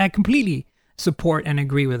 And I completely support and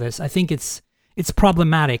agree with this. I think it's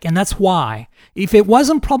problematic, and that's why. If it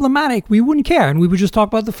wasn't problematic, we wouldn't care, and we would just talk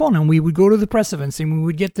about the phone, and we would go to the press events, and we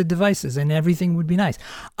would get the devices, and everything would be nice.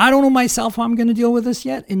 I don't know myself how I'm going to deal with this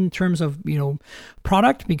yet in terms of,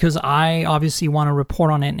 product, because I obviously want to report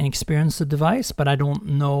on it and experience the device, but I don't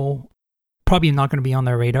know. Probably not going to be on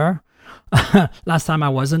their radar. Last time I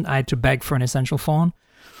wasn't. I had to beg for an essential phone.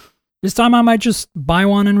 This time I might just buy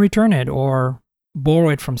one and return it, or borrow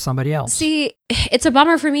it from somebody else. See, it's a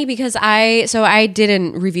bummer for me because I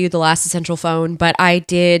didn't review the last Essential phone, but I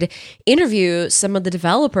did interview some of the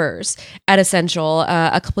developers at Essential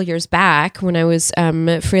a couple years back when I was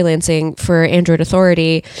freelancing for Android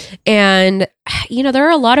Authority. And, there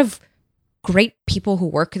are a lot of great people who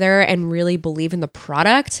work there and really believe in the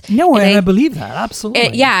product. No, and I believe that.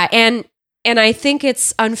 Absolutely. And I think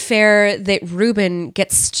it's unfair that Ruben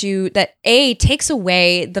takes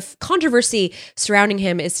away the controversy surrounding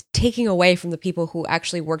him, is taking away from the people who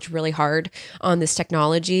actually worked really hard on this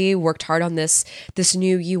technology, worked hard on this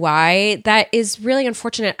new UI. That is really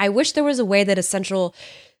unfortunate. I wish there was a way that Essential,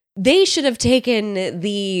 they should have taken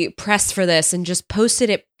the press for this and just posted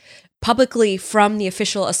it publicly from the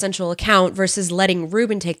official Essential account versus letting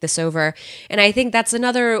Ruben take this over. And I think that's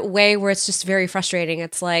another way where it's just very frustrating.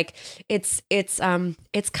 It's like it's kind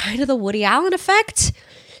of the Woody Allen effect.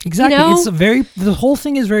 Exactly. The whole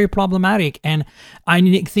thing is very problematic. And I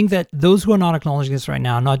think that those who are not acknowledging this right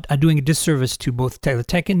now are doing a disservice to both the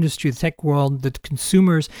tech industry, the tech world, the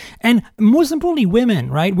consumers, and most importantly, women,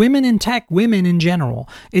 right? Women in tech, women in general.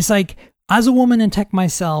 It's like, as a woman in tech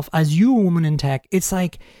myself, as you a woman in tech, it's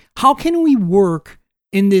like, how can we work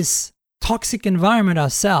in this toxic environment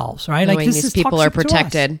ourselves, right? Knowing like these people are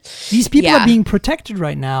protected. These people are being protected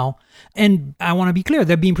right now. And I want to be clear,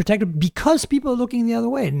 they're being protected because people are looking the other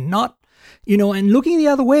way, not, and looking the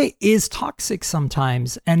other way is toxic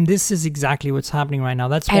sometimes. And this is exactly what's happening right now.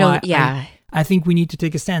 That's why I think we need to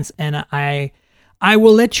take a stance. And I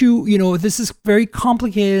will let you, this is very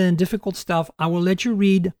complicated and difficult stuff. I will let you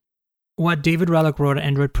read what David Relic wrote at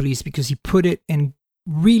Android Police, because he put it in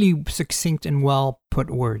really succinct and well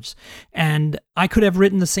put words. And I could have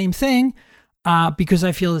written the same thing because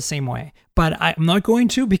I feel the same way. But I'm not going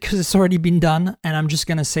to, because it's already been done. And I'm just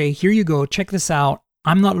going to say, here you go. Check this out.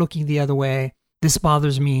 I'm not looking the other way. This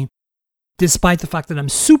bothers me, despite the fact that I'm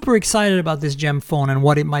super excited about this gem phone and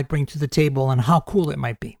what it might bring to the table and how cool it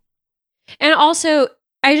might be. And also,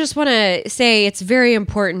 I just want to say it's very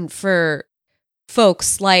important for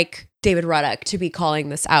folks like David Ruddock to be calling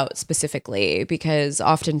this out specifically, because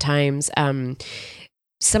oftentimes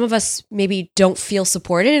some of us maybe don't feel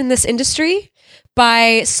supported in this industry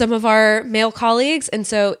by some of our male colleagues. And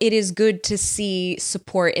so it is good to see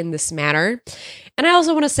support in this manner. And I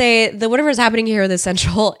also want to say that whatever is happening here with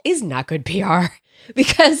Essential is not good PR,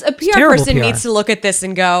 because a PR person needs to look at this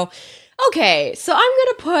and go, okay, so I'm going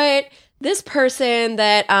to put this person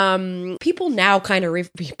that people now kind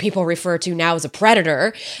of people refer to now as a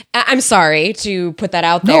predator. I'm sorry to put that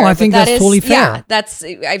out there. No, I think that's totally fair. Yeah,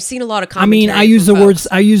 I've seen a lot of commentary. I use the words,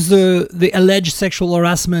 I use the alleged sexual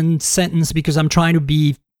harassment sentence because I'm trying to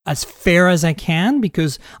be as fair as I can,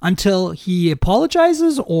 because until he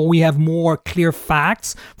apologizes or we have more clear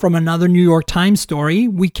facts from another New York Times story,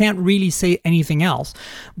 we can't really say anything else.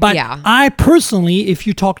 But I personally, if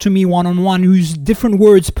you talk to me one-on-one, use different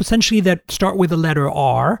words potentially that start with the letter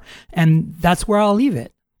R, and that's where I'll leave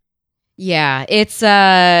it. Yeah, it's,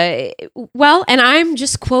 well, and I'm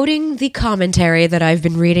just quoting the commentary that I've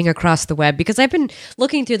been reading across the web, because I've been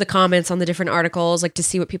looking through the comments on the different articles, like to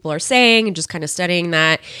see what people are saying and just kind of studying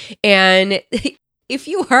that. And if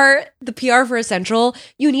you are the PR for Essential,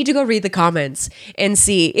 you need to go read the comments and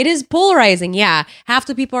see. It is polarizing. Yeah, half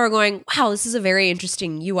the people are going, wow, this is a very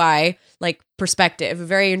interesting UI, like perspective, a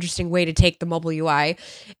very interesting way to take the mobile UI.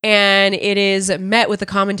 And it is met with a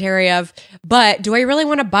commentary of, but do I really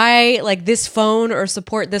want to buy like this phone or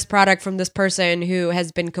support this product from this person who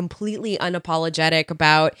has been completely unapologetic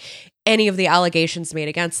about any of the allegations made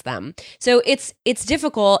against them? So it's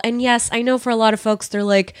difficult. And yes, I know for a lot of folks, they're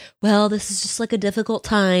like, well, this is just like a difficult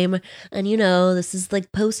time. And this is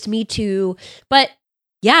like post Me Too. But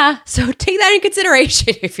yeah, so take that in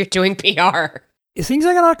consideration if you're doing PR. Things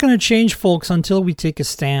are not going to change, folks, until we take a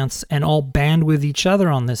stance and all band with each other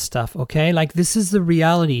on this stuff, okay? Like, this is the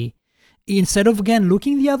reality. Instead of, again,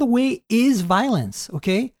 looking the other way is violence,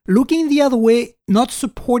 okay? Looking the other way, not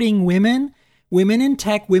supporting women in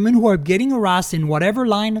tech, women who are getting harassed in whatever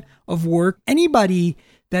line of work, anybody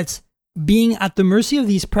that's being at the mercy of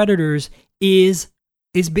these predators is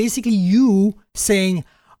basically you saying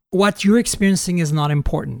what you're experiencing is not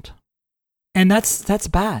important. And that's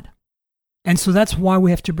bad. And so that's why we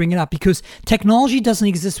have to bring it up, because technology doesn't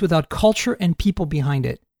exist without culture and people behind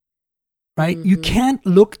it, right? Mm-hmm. You can't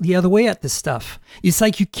look the other way at this stuff. It's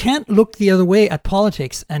like you can't look the other way at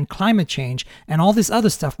politics and climate change and all this other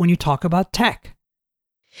stuff when you talk about tech.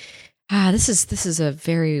 This is a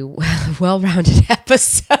very well-rounded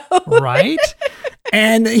episode. Right?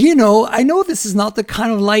 And, I know this is not the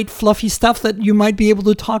kind of light, fluffy stuff that you might be able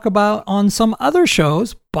to talk about on some other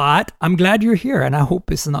shows, but I'm glad you're here, and I hope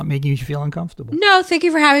this is not making you feel uncomfortable. No, thank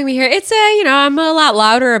you for having me here. It's I'm a lot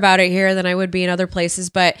louder about it here than I would be in other places,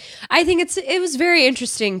 but I think it was very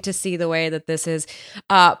interesting to see the way that this is.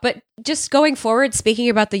 But just going forward, speaking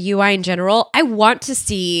about the UI in general, I want to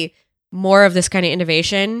see more of this kind of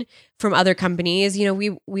innovation from other companies.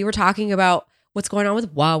 We were talking about what's going on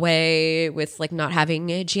with Huawei, with like not having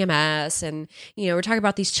a GMS, and we're talking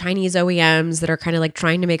about these Chinese OEMs that are kind of like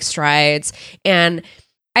trying to make strides. And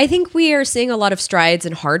I think we are seeing a lot of strides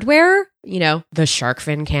in hardware, the shark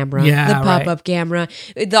fin camera, the pop-up camera,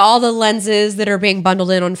 all the lenses that are being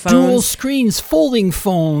bundled in on phones. Dual screens, folding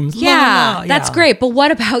phones. Yeah, that's great. But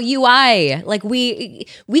what about UI? Like we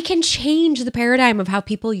can change the paradigm of how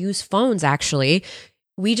people use phones, actually.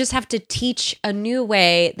 We just have to teach a new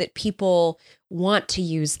way that people want to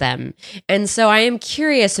use them. And so I am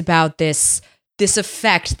curious about this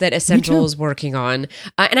effect that Essential is working on.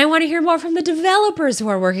 And I want to hear more from the developers who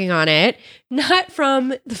are working on it, not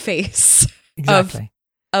from the face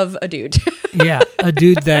of a dude. Yeah, a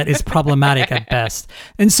dude that is problematic at best.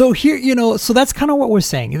 And so here, so that's kind of what we're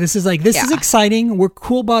saying. This is exciting. We're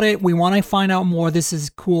cool about it. We want to find out more. This is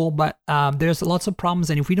cool, but there's lots of problems.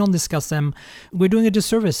 And if we don't discuss them, we're doing a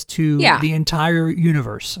disservice to the entire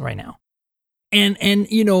universe right now. And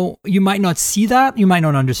you might not see that, you might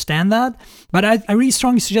not understand that, but I really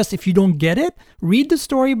strongly suggest, if you don't get it, read the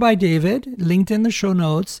story by David, linked in the show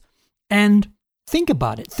notes, and think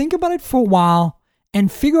about it. Think about it for a while and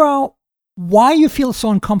figure out why you feel so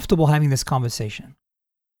uncomfortable having this conversation.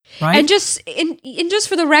 Right? And just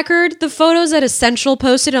for the record, the photos that Essential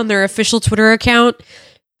posted on their official Twitter account,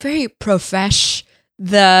 very profesh.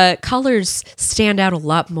 The colors stand out a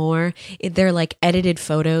lot more. They're like edited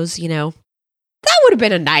photos, That would have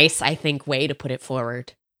been a nice, I think, way to put it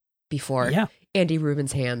forward before Andy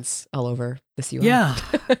Rubin's hands all over this UI. Yeah.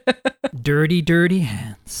 Dirty, dirty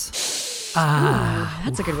hands.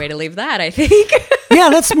 That's a good way to leave that, I think. Yeah,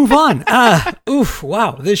 let's move on.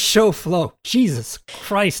 Wow, this show flow. Jesus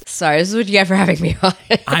Christ. Sorry, this is what you get for having me on.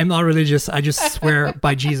 I'm not religious. I just swear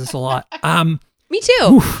by Jesus a lot. Me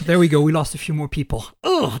too. There we go. We lost a few more people.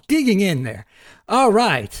 Digging in there. All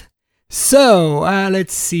right. So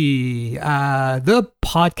let's see. The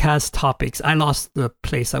podcast topics. I lost the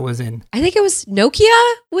place I was in. I think it was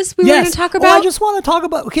Nokia we were going to talk about. I just want to talk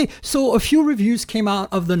about, okay, so a few reviews came out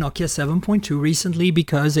of the Nokia 7.2 recently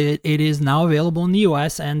because it is now available in the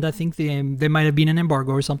US, and I think there might have been an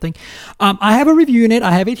embargo or something. I have a review in it.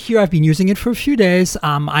 I have it here. I've been using it for a few days.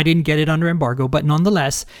 I didn't get it under embargo, but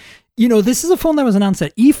nonetheless, this is a phone that was announced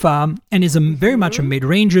at IFA and is very much a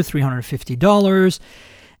mid-ranger, $350.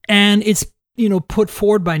 And it's, put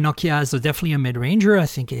forward by Nokia as definitely a mid-ranger. I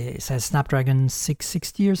think it says Snapdragon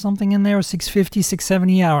 660 or something in there, or 650,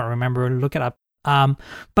 670. I don't remember. Look it up.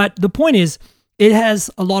 But the point is, it has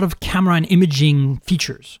a lot of camera and imaging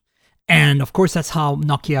features. And of course, that's how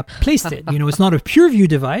Nokia placed it. It's not a pure view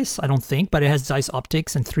device, I don't think, but it has Zeiss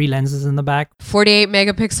optics and 3 lenses in the back. 48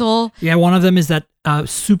 megapixel. Yeah, one of them is that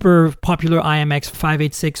super popular IMX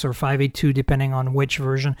 586 or 582, depending on which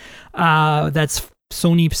version. That's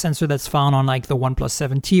Sony sensor that's found on like the OnePlus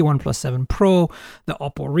 7T, OnePlus 7 Pro, the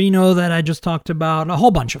Oppo Reno that I just talked about, a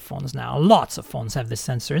whole bunch of phones now. Lots of phones have this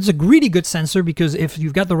sensor. It's a really good sensor because if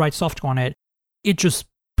you've got the right software on it, it just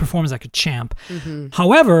performs like a champ. Mm-hmm.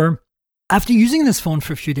 However, after using this phone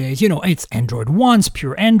for a few days, it's Android One, it's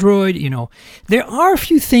pure Android, there are a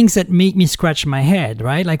few things that make me scratch my head,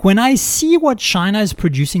 right? Like when I see what China is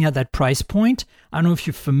producing at that price point, I don't know if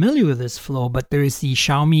you're familiar with this, Flo, but there is the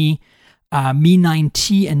Xiaomi Mi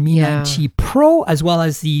 9T and Mi 9T Pro, as well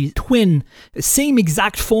as the twin, same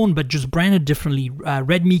exact phone, but just branded differently,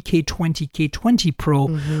 Redmi K20, K20 Pro,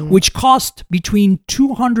 which cost between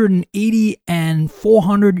 $280 and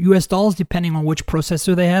 $400 depending on which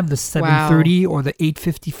processor they have, the 730 or the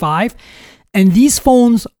 855. And these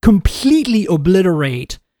phones completely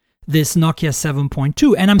obliterate this Nokia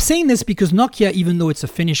 7.2. And I'm saying this because Nokia, even though it's a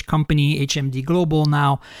Finnish company, HMD Global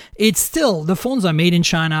now, it's still, the phones are made in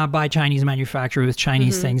China by Chinese manufacturers with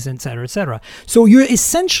Chinese things, et cetera, et cetera. So you're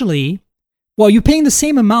essentially, you're paying the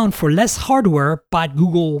same amount for less hardware, but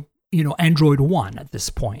Google, Android One at this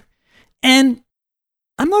point. And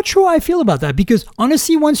I'm not sure how I feel about that because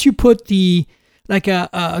honestly, once you put the, like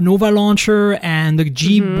a Nova launcher and the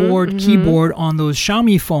Gboard keyboard on those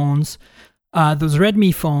Xiaomi phones, those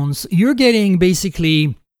Redmi phones, you're getting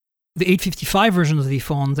basically the 855 version of the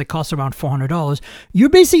phone that costs around $400. You're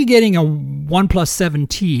basically getting a OnePlus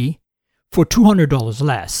 7T for $200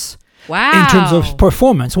 less. Wow. In terms of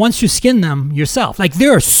performance, once you skin them yourself. Like, they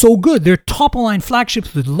are so good. They're top-of-line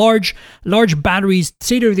flagships with large batteries,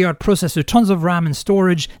 state-of-the-art processor, tons of RAM and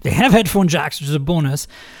storage. They have headphone jacks, which is a bonus.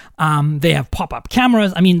 They have pop-up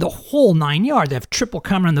cameras. I mean, the whole 9 yards. They have triple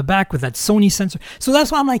camera in the back with that Sony sensor. So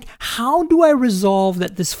that's why I'm like, how do I resolve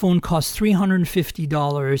that this phone costs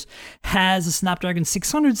 $350, has a Snapdragon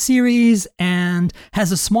 600 series, and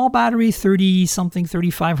has a small battery,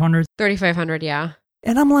 3,500? 3,500, yeah.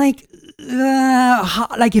 And I'm like,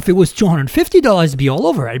 like if it was $250, it'd be all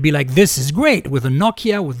over. I'd be like, this is great with a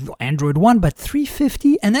Nokia, with Android One, but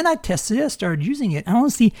 $350. And then I tested it, I started using it. And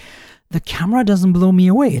honestly, the camera doesn't blow me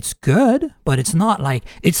away. It's good, but it's not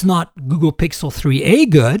Google Pixel 3a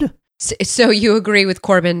good. So you agree with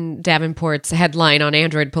Corbin Davenport's headline on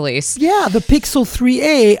Android Police? Yeah, the Pixel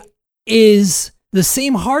 3a is the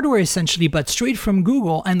same hardware essentially, but straight from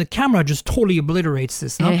Google, and the camera just totally obliterates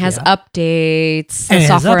this Nokia. And it has updates,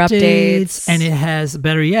 software updates. And it has,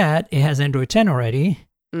 better yet, it has Android 10 already.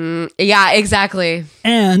 Yeah, exactly.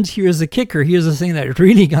 And here's the kicker. Here's the thing that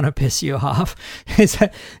really gonna piss you off. Is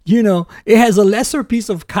that, it has a lesser piece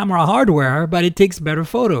of camera hardware, but it takes better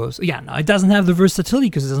photos. Yeah, no, it doesn't have the versatility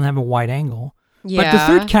because it doesn't have a wide angle. Yeah. But the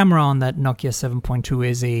third camera on that Nokia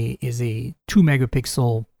 7.2 is a 2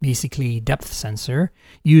 megapixel, basically depth sensor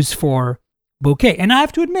used for bokeh. And I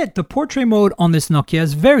have to admit, the portrait mode on this Nokia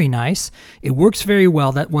is very nice. It works very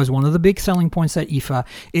well. That was one of the big selling points at IFA.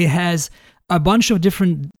 It has a bunch of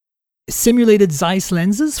different simulated Zeiss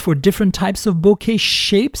lenses for different types of bokeh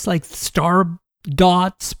shapes, like star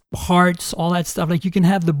dots, hearts, all that stuff. Like you can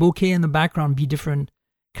have the bokeh in the background be different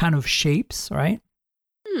kind of shapes, right?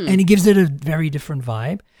 And it gives it a very different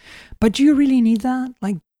vibe. But do you really need that?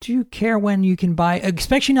 Like, do you care when you can buy,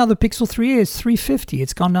 especially now the Pixel 3a is $350.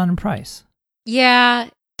 It's gone down in price. Yeah,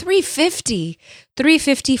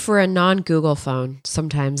 $350 for a non-Google phone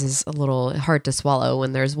sometimes is a little hard to swallow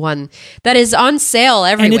when there's one that is on sale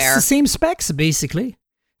everywhere. And it's the same specs, basically,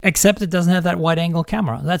 except it doesn't have that wide-angle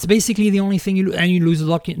camera. That's basically the only thing you lose the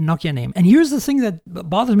Nokia name. And here's the thing that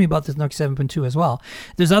bothers me about this Nokia 7.2 as well.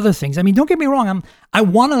 There's other things. I mean, don't get me wrong. I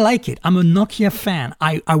want to like it. I'm a Nokia fan.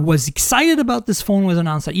 I was excited about this phone was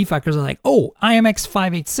announced at IFA because I was like, oh, IMX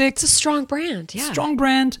 586. It's a strong brand, yeah. Strong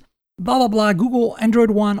brand. Blah, blah, blah, Google, Android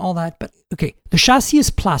One, all that. But okay, the chassis is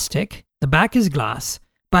plastic, the back is glass,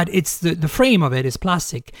 but it's the frame of it is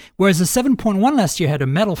plastic. Whereas the 7.1 last year had a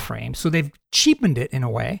metal frame, so they've cheapened it in a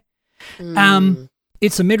way.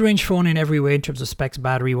 It's a mid-range phone in every way in terms of specs,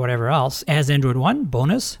 battery, whatever else. It has Android 1,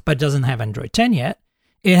 bonus, but doesn't have Android 10 yet.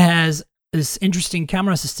 It has this interesting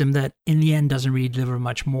camera system that in the end doesn't really deliver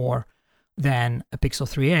much more than a Pixel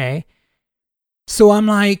 3a. So I'm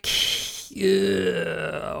like,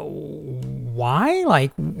 why?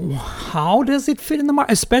 Like, how does it fit in the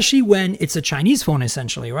market? Especially when it's a Chinese phone,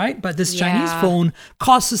 essentially, right? But this Chinese phone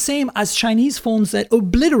costs the same as Chinese phones that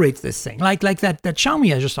obliterate this thing, like that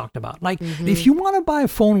Xiaomi I just talked about. Like, if you want to buy a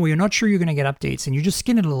phone where you're not sure you're going to get updates and you just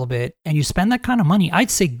skin it a little bit and you spend that kind of money,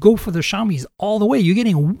 I'd say go for the Xiaomis all the way. You're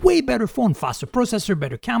getting a way better phone, faster processor,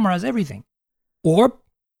 better cameras, everything. Or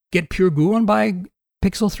get pure Google and buy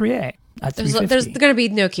Pixel 3a. There's going to be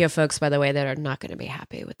Nokia folks, by the way, that are not going to be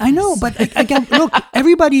happy with this. I know, but again, look,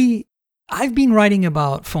 everybody, I've been writing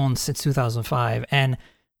about phones since 2005, and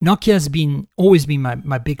Nokia's always been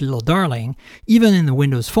my big little darling, even in the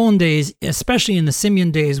Windows Phone days, especially in the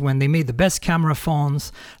Symbian days when they made the best camera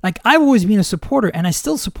phones. Like, I've always been a supporter, and I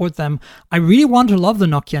still support them. I really want to love the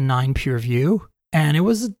Nokia 9 PureView, and it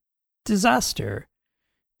was a disaster.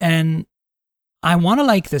 And I want to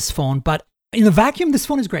like this phone, but in the vacuum, this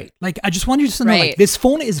phone is great. Like, I just want you to know, like, this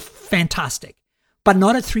phone is fantastic, but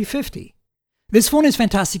not at $350. This phone is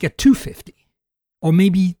fantastic at $250 or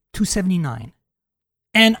maybe $279.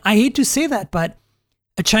 And I hate to say that, but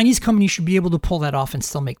a Chinese company should be able to pull that off and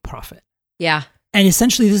still make profit. Yeah. And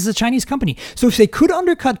essentially, this is a Chinese company. So if they could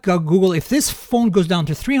undercut Google, if this phone goes down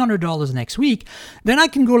to $300 next week, then I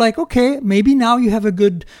can go like, okay, maybe now you have a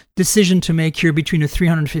good decision to make here between a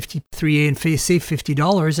 $353 and save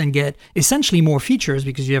 $50 and get essentially more features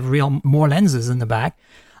because you have more lenses in the back.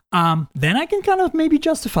 Then I can kind of maybe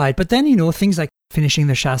justify it. But then, things like finishing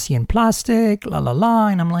the chassis in plastic, and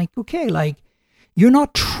I'm like, okay, like, you're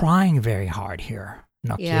not trying very hard here,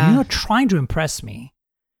 Nokia. Yeah. You're not trying to impress me.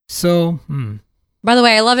 So, By the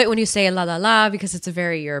way, I love it when you say la la la because it's a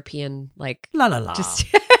very European, like, la la la.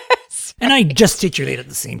 And I gesticulate at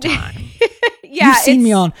the same time. Yeah, you've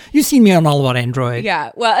seen me on All About Android.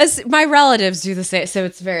 Yeah, well, my relatives do the same, so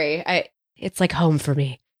it's it's like home for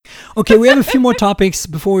me. Okay, we have a few more topics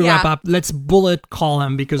before we wrap up. Let's bullet call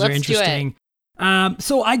them because they're interesting.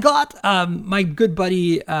 So I got my good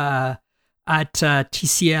buddy at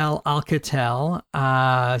TCL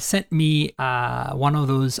Alcatel sent me one of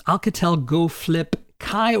those Alcatel Go Flip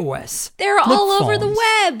KaiOS. They're all over the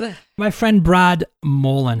web. My friend Brad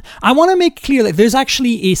Mullen. I want to make clear that there's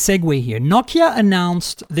actually a segue here. Nokia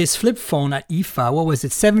announced this flip phone at IFA. What was it?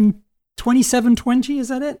 2720? Is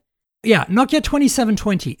that it? Yeah, Nokia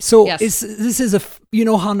 2720. So this is how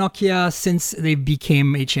Nokia, since they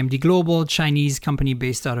became HMD Global, Chinese company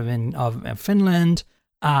based out of Finland,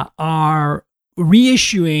 are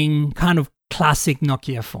reissuing kind of classic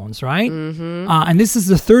Nokia phones, right? And this is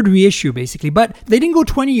the third reissue, basically. But they didn't go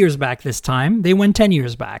 20 years back this time. They went 10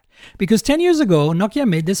 years back. Because 10 years ago, Nokia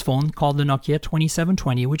made this phone called the Nokia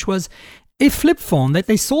 2720, which was a flip phone that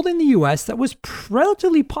they sold in the US that was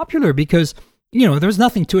relatively popular because, there was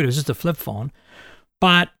nothing to it. It was just a flip phone.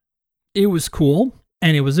 But it was cool,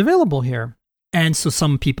 and it was available here. And so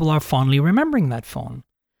some people are fondly remembering that phone.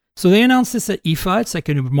 So they announced this at IFA. It's like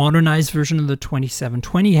a modernized version of the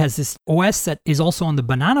 2720. It has this OS that is also on the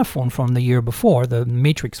Banana phone from the year before, the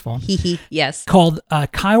Matrix phone. Yes. Called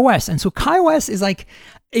KaiOS. And so KaiOS is like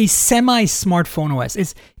a semi-smartphone OS.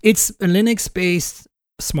 It's a Linux-based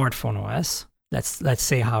smartphone OS. Let's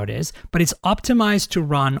say how it is. But it's optimized to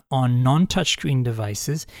run on non-touchscreen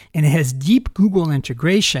devices. And it has deep Google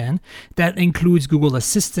integration that includes Google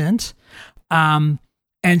Assistant. And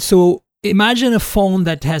so imagine a phone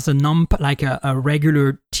that has a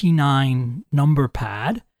regular T9 number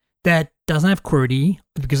pad that doesn't have QWERTY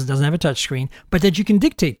because it doesn't have a touchscreen, but that you can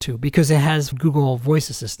dictate to because it has Google Voice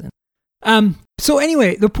Assistant. So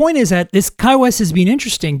anyway, the point is that this KaiOS has been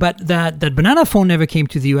interesting, but that Banana phone never came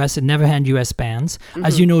to the US. It never had US bands.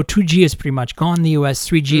 As you know, 2G is pretty much gone in the US.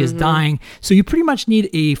 3G is dying. So you pretty much need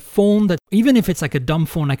a phone that, even if it's like a dumb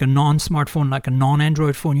phone, like a non-smartphone, like a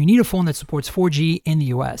non-Android phone, you need a phone that supports 4G in the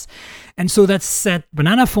US. And so that's that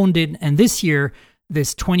Banana phone did. And this year,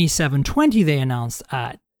 this 2720 they announced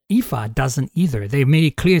at IFA doesn't either. They made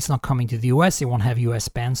it clear it's not coming to the US. They won't have US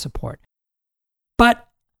band support. But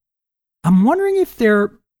I'm wondering if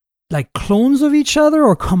they're like clones of each other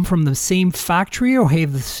or come from the same factory or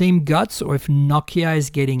have the same guts, or if Nokia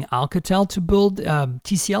is getting Alcatel to build,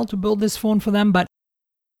 TCL to build this phone for them. But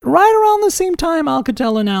right around the same time,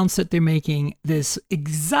 Alcatel announced that they're making this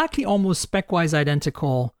exactly almost spec-wise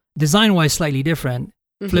identical, design-wise slightly different,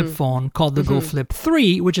 flip phone called the Go Flip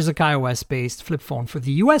 3, which is a iOS-based flip phone for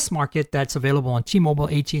the US market that's available on T-Mobile,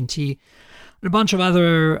 AT&T, and a bunch of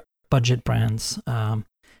other budget brands.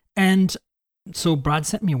 And so Brad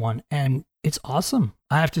sent me one, and it's awesome.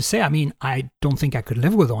 I have to say, I mean, I don't think I could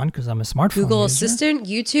live with one because I'm a smartphone Google user. Assistant,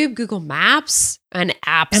 YouTube, Google Maps, an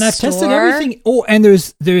app and I've store. tested everything. Oh, and there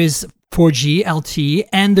is 4G LTE,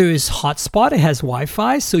 and there is hotspot. It has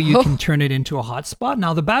Wi-Fi, so you can turn it into a hotspot.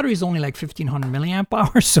 Now, the battery is only like 1,500 milliamp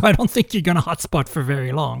hours, so I don't think you're going to hotspot for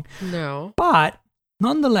very long. No. But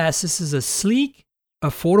nonetheless, this is a sleek,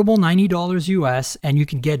 affordable $90 US, and you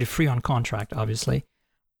can get it free on contract, obviously.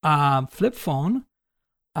 Flip phone.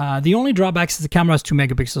 The only drawbacks is the camera has 2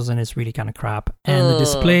 megapixels and it's really kind of crap. And the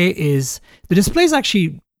display is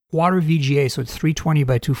actually Water VGA, so it's 320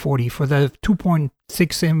 by 240 for the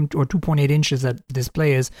 2.6 inch or 2.8 inches that the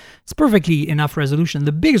display is. It's perfectly enough resolution.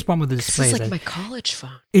 The biggest problem with the display This is is like that my college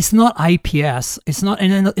phone. it's not IPS. It's not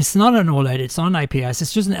an OLED. It's not an IPS.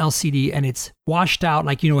 It's just an LCD, and it's washed out.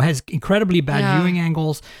 Like, it has incredibly bad viewing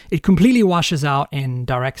angles. It completely washes out in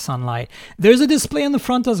direct sunlight. There's a display in the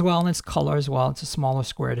front as well, and it's color as well. It's a smaller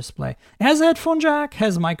square display. It has a headphone jack,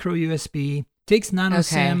 has micro USB, takes nano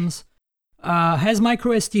SIMs. Has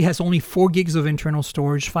micro SD, has only 4 gigs of internal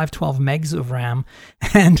storage, 512 megs of RAM,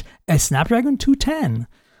 and a Snapdragon 210.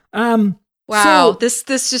 Wow, this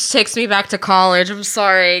just takes me back to college. I'm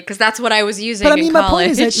sorry, because that's what I was using in college. My point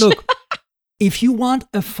is that, look, if you want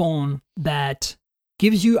a phone that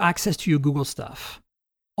gives you access to your Google stuff,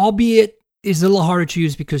 albeit is a little harder to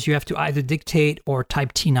use because you have to either dictate or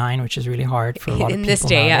type T9, which is really hard for a lot of people. In this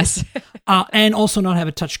day, yes. And also not have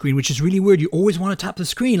a touch screen, which is really weird. You always want to tap the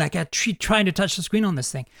screen, like trying to touch the screen on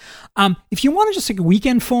this thing. If you want just like a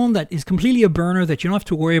weekend phone that is completely a burner, that you don't have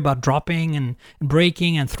to worry about dropping and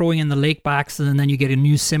breaking and throwing in the lake backs, and then you get a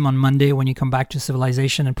new SIM on Monday when you come back to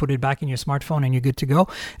civilization and put it back in your smartphone and you're good to go.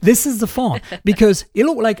 This is the phone, because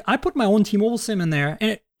like I put my own T-Mobile SIM in there,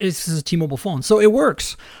 and it's a T-Mobile phone, so it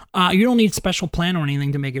works. You don't need special plan or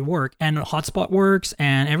anything to make it work, and hotspot works,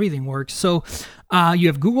 and everything works. So you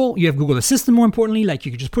have Google Assistant. More importantly, like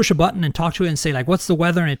you can just push a button and talk to it and say like, "What's the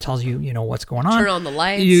weather?" and it tells you, what's going on. Turn on the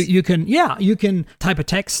lights. You can type a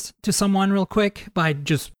text to someone real quick by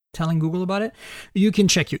just telling Google about it. You can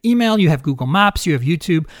check your email. You have Google Maps. You have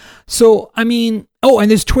YouTube. So I mean, and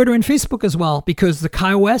there's Twitter and Facebook as well, because the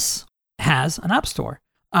iOS has an app store.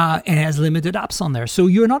 And has limited apps on there. So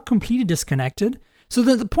you're not completely disconnected. So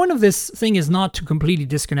the point of this thing is not to completely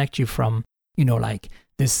disconnect you from, like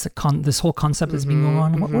this whole concept that's been going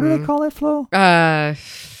on. What do they call it, Flo?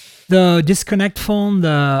 The disconnect phone,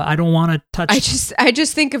 I don't want to touch. I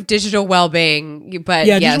just think of digital well-being, but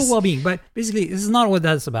yes. Digital well-being. But basically, this is not what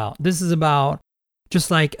that's about. This is about just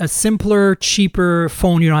like a simpler, cheaper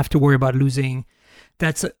phone you don't have to worry about losing.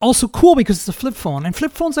 That's also cool because it's a flip phone. And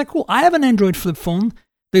flip phones are cool. I have an Android flip phone.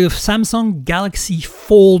 The Samsung Galaxy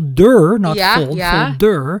Folder,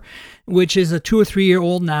 Folder, which is a 2 or 3 year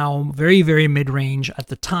old now, very, very mid-range at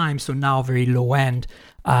the time, so now very low-end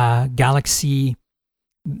Galaxy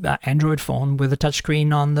Android phone with a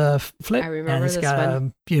touchscreen on the flip. I remember this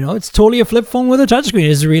one. It's totally a flip phone with a touchscreen.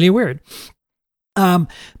 It's really weird. But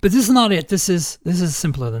this is not it. This is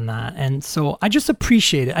simpler than that. And so I just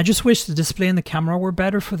appreciate it. I just wish the display and the camera were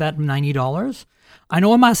better for that $90. I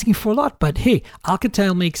know I'm asking for a lot, but hey,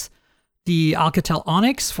 Alcatel makes the Alcatel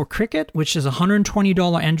Onyx for Cricket, which is a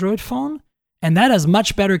 $120 Android phone, and that has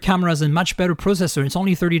much better cameras and much better processor. It's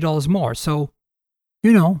only $30 more. So,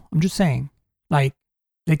 I'm just saying, like,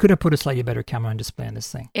 they could have put a slightly better camera and display on this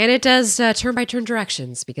thing. And it does turn-by-turn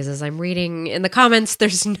directions, because as I'm reading in the comments,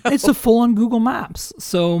 there's no... It's a full-on Google Maps.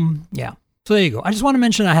 So, yeah. So there you go. I just want to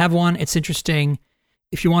mention I have one. It's interesting.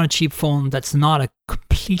 If you want a cheap phone that's not a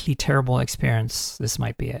completely terrible experience, this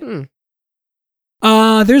might be it.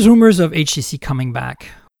 There's rumors of HTC coming back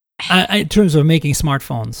in terms of making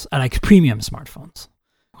smartphones, like premium smartphones.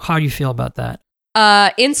 How do you feel about that?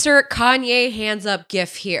 Insert Kanye hands up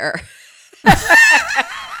gif here. That's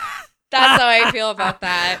how I feel about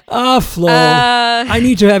that. Flo, I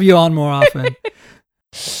need to have you on more often.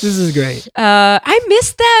 This is great. I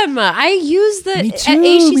miss them. I used the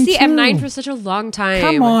HTC M9 for such a long time.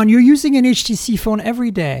 Come on, you're using an HTC phone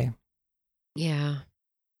every day. Yeah.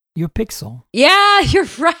 Your Pixel. Yeah, you're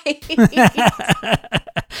right.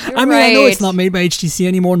 I know it's not made by HTC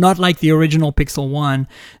anymore, not like the original Pixel 1.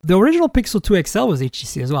 The original Pixel 2 XL was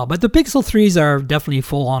HTC as well, but the Pixel 3s are definitely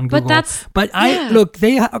full on Google. Look,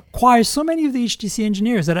 they acquire so many of the HTC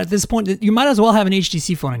engineers that at this point, you might as well have an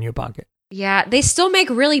HTC phone in your pocket. Yeah, they still make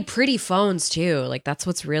really pretty phones too. Like, that's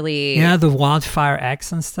what's really... Yeah, the Wildfire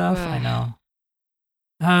X and stuff. I know.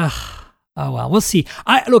 Oh well, we'll see.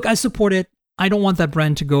 I support it. I don't want that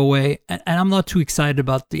brand to go away, and I'm not too excited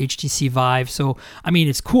about the HTC Vive. So, I mean,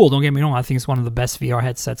 it's cool. Don't get me wrong. I think it's one of the best VR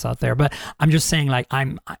headsets out there. But I'm just saying, like,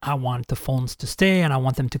 I want the phones to stay, and I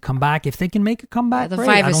want them to come back. If they can make a comeback, the great.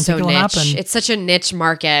 Vive I don't is so think it'll niche. happen. It's such a niche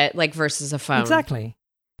market, like versus a phone.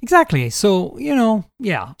 Exactly. So,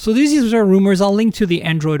 yeah. So these are rumors. I'll link to the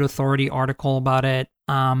Android Authority article about it.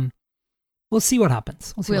 We'll see what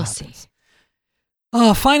happens. We'll see.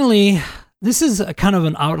 Finally, this is a kind of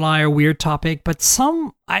an outlier, weird topic, but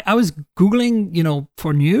I was Googling,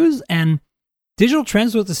 for news, and Digital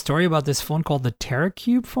Trends wrote a story about this phone called the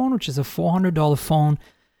TerraCube phone, which is a $400 phone,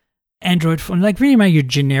 Android phone, like really your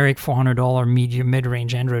generic $400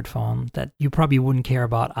 mid-range Android phone that you probably wouldn't care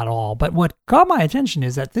about at all. But what got my attention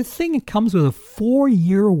is that this thing comes with a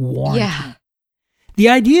 4-year warranty. Yeah. The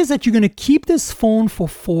idea is that you're going to keep this phone for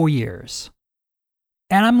 4 years.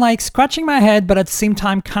 And I'm like scratching my head, but at the same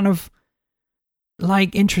time kind of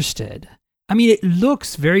like interested. I mean, it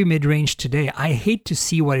looks very mid-range today. I hate to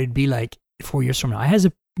see what it'd be like 4 years from now. It has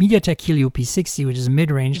a MediaTek Helio P60, which is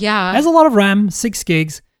mid-range. Yeah. It has a lot of RAM, 6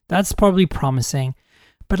 gigs. That's probably promising.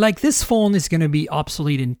 But like this phone is going to be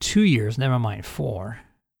obsolete in 2 years, never mind 4.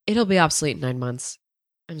 It'll be obsolete in 9 months.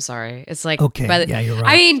 I'm sorry. It's like, okay, yeah, you're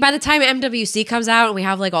right. I mean, by the time MWC comes out and we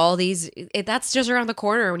have like all these, that's just around the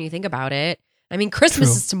corner when you think about it. I mean,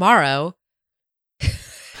 Christmas is tomorrow.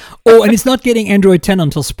 Oh, and it's not getting Android 10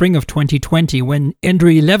 until spring of 2020 when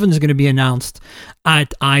Android 11 is going to be announced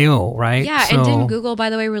at I/O, right? Yeah, and didn't Google, by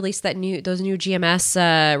the way, release those new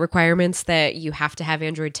GMS requirements that you have to have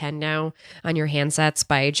Android 10 now on your handsets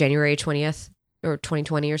by January 20th or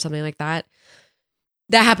 2020 or something like that?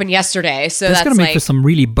 That happened yesterday, so that's going to make for some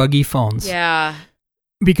really buggy phones. Yeah.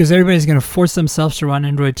 Because everybody's going to force themselves to run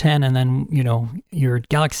Android 10, and then, your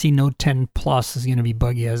Galaxy Note 10 Plus is going to be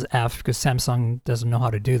buggy as F because Samsung doesn't know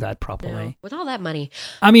how to do that properly. No, with all that money.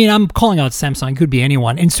 I mean, I'm calling out Samsung. It could be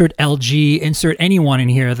anyone. Insert LG, insert anyone in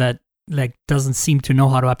here that doesn't seem to know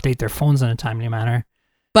how to update their phones in a timely manner.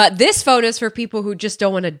 But this phone is for people who just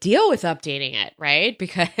don't want to deal with updating it, right?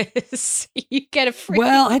 Because you get a free...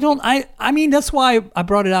 Well, I mean, that's why I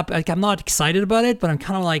brought it up. Like, I'm not excited about it, but I'm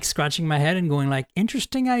kind of like scratching my head and going like,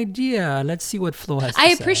 interesting idea. Let's see what Flo has to say.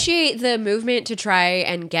 I appreciate the movement to try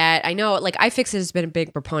and get... I know, like, iFixit has been a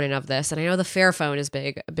big proponent of this, and I know the Fairphone is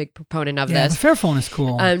a big proponent of this. The Fairphone is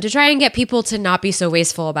cool. To try and get people to not be so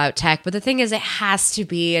wasteful about tech. But the thing is, it has to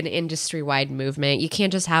be an industry-wide movement. You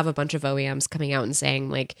can't just have a bunch of OEMs coming out and saying,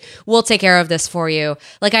 like, we'll take care of this for you.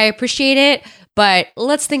 Like, I appreciate it, but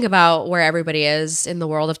let's think about where everybody is in the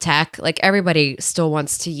world of tech. Like, everybody still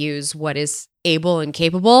wants to use what is able and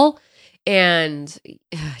capable, and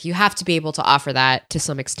you have to be able to offer that to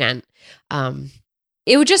some extent.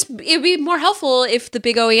 It'd be more helpful if the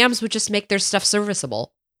big OEMs would just make their stuff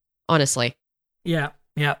serviceable, honestly. Yeah,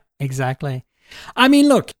 exactly. I mean,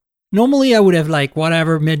 look, normally I would have like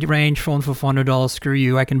whatever mid-range phone for $400. Screw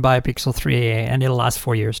you. I can buy a Pixel 3a and it'll last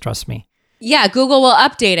 4 years. Trust me. Yeah, Google will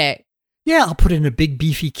update it. Yeah, I'll put it in a big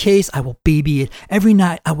beefy case. I will baby it every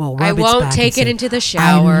night. I will rub its back. I won't take it into the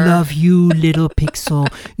shower. I love you, little Pixel.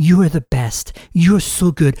 You are the best. You're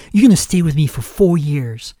so good. You're gonna stay with me for 4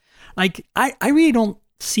 years. Like I really don't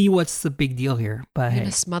see what's the big deal here. But I'm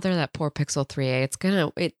gonna smother that poor Pixel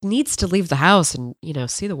 3a. It needs to leave the house and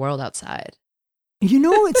see the world outside.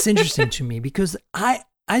 It's interesting to me because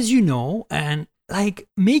as you know, and like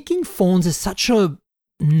making phones is such a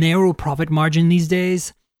narrow profit margin these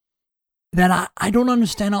days that I don't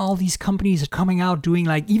understand all these companies are coming out doing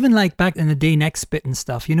like, even like back in the day, Nextbit and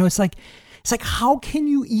stuff, it's like how can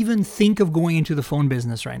you even think of going into the phone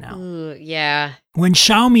business right now? Yeah. When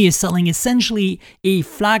Xiaomi is selling essentially a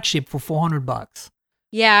flagship for $400.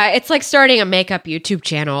 Yeah, it's like starting a makeup YouTube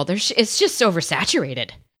channel. It's just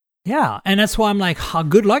oversaturated. Yeah, and that's why I'm like,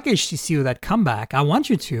 good luck HTC with that comeback. I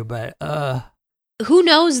want you to, but who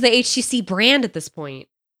knows the HTC brand at this point?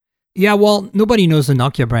 Yeah, well, nobody knows the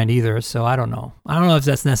Nokia brand either, so I don't know. I don't know if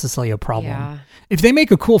that's necessarily a problem. Yeah. If they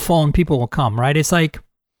make a cool phone, people will come, right? It's like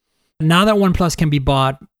now that OnePlus can be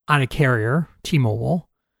bought at a carrier, T-Mobile,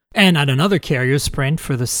 and at another carrier, Sprint,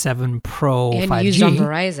 for the 7 Pro and 5G. Used on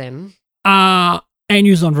Verizon. And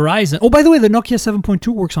used on Verizon. Oh, by the way, the Nokia 7.2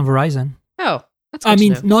 works on Verizon. Oh. That's good to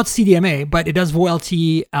know. Not CDMA, but it does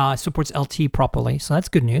VoLTE, supports LTE properly, so that's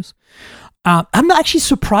good news. I'm actually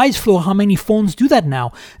surprised, Flo, how many phones do that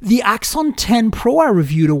now. The Axon 10 Pro I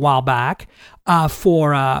reviewed a while back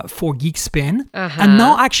for Geekspin, and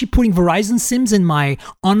now actually putting Verizon SIMs in my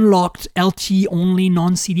unlocked LTE-only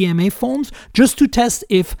non-CDMA phones just to test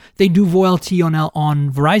if they do VoLTE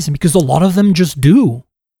on Verizon, because a lot of them just do.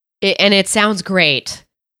 And it sounds great.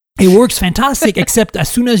 It works fantastic, except as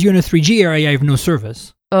soon as you're in a 3G area, you have no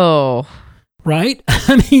service. Oh. Right?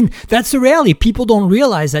 I mean, that's the reality. People don't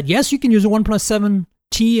realize that, yes, you can use a OnePlus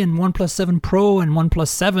 7T and OnePlus 7 Pro and OnePlus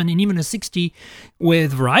 7 and even a 6T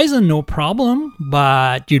with Verizon, no problem,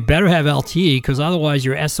 but you'd better have LTE because otherwise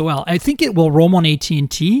you're SOL. I think it will roam on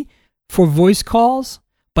AT&T for voice calls,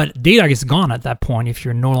 but data is gone at that point if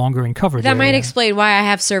you're no longer in coverage. That might explain why I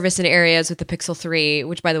have service in areas with the Pixel 3,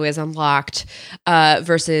 which by the way is unlocked,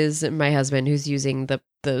 versus my husband who's using the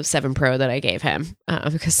 7 Pro that I gave him,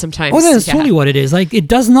 because sometimes... Oh, that's totally what it is. Like, it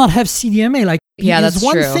does not have CDMA. Like, that's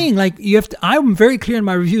one true. thing. Like, you have to... I'm very clear in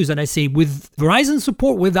my reviews that I say with Verizon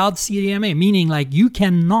support without CDMA, meaning like you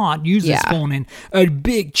cannot use this phone in a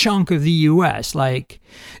big chunk of the US. Like,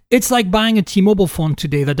 it's like buying a T-Mobile phone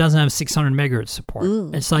today that doesn't have 600 megahertz support.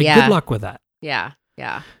 It's like, good luck with that. Yeah.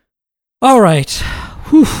 All right.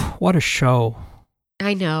 Whew, what a show.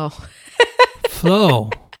 I know.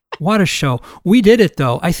 Flo. What a show. We did it,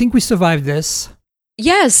 though. I think we survived this.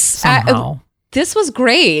 Yes. Somehow. This was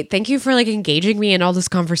great. Thank you for like engaging me in all this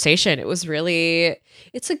conversation. It was really,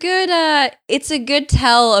 it's a good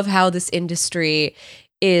tell of how this industry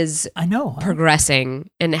is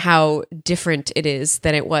progressing and how different it is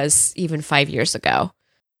than it was even 5 years ago.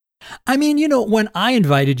 I mean, when I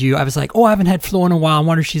invited you, I was like, I haven't had Flo in a while. I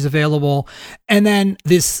wonder if she's available. And then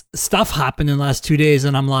this stuff happened in the last 2 days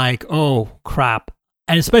and I'm like, oh, crap.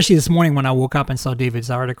 And especially this morning when I woke up and saw David's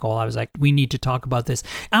article, I was like, we need to talk about this.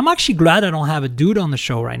 I'm actually glad I don't have a dude on the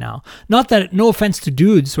show right now. Not that, no offense to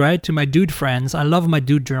dudes, right? To my dude friends. I love my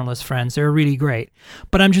dude journalist friends. They're really great.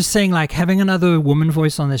 But I'm just saying, like, having another woman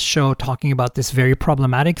voice on this show talking about this very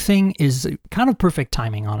problematic thing is kind of perfect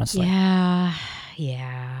timing, honestly. Yeah.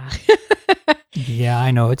 Yeah,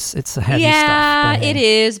 I know. It's a heavy stuff. Yeah, it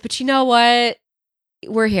is. But you know what?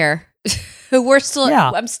 We're here.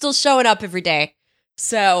 I'm still showing up every day.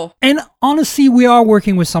 So, and honestly, we are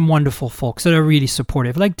working with some wonderful folks that are really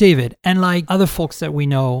supportive, like David and like other folks that we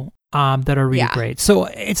know that are really great. So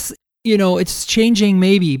it's, it's changing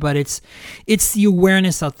maybe, but it's the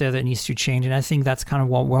awareness out there that needs to change. And I think that's kind of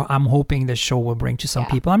what I'm hoping this show will bring to some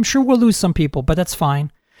people. I'm sure we'll lose some people, but that's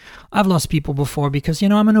fine. I've lost people before because,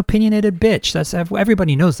 I'm an opinionated bitch.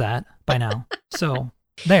 Everybody knows that by now. So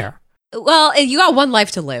there. Well, you got one life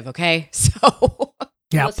to live, okay? So...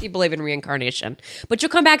 Yep. Unless you believe in reincarnation. But you'll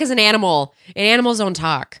come back as an animal, and animals don't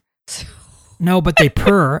talk. No, but they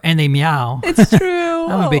purr and they meow. It's true.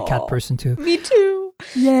 I'm a big cat person too. Me too.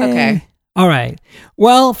 Yay. Okay. All right.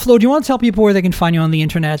 Well, Flo, do you want to tell people where they can find you on the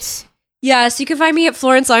internets? Yes, you can find me at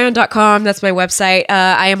florenceion.com. That's my website.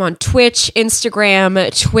 I am on Twitch, Instagram,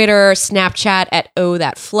 Twitter, Snapchat at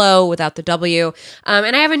thatflow without the W.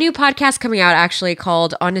 And I have a new podcast coming out actually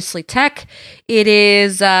called Honestly Tech. It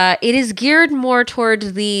is geared more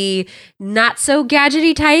toward the not so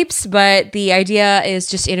gadgety types, but the idea is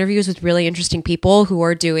just interviews with really interesting people who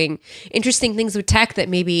are doing interesting things with tech that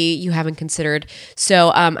maybe you haven't considered.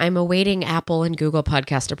 So I'm awaiting Apple and Google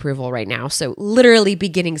podcast approval right now. So literally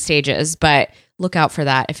beginning stages, but look out for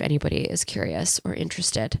that if anybody is curious or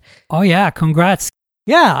interested. Oh yeah, congrats.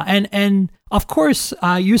 Yeah, and of course,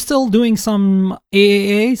 you're still doing some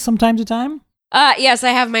AAA from time to time? Yes, I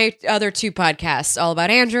have my other two podcasts, All About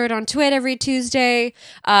Android on Twit every Tuesday,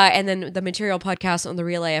 and then the Material Podcast on the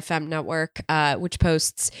Relay FM network, which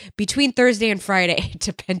posts between Thursday and Friday,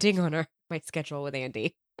 depending on my schedule with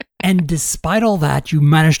Andy. And despite all that, you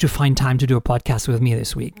managed to find time to do a podcast with me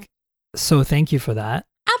this week. So thank you for that.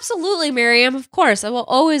 Absolutely, Miriam. Of course. I will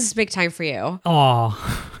always make time for you.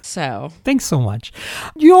 Aw. So. Thanks so much.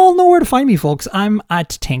 You all know where to find me, folks. I'm at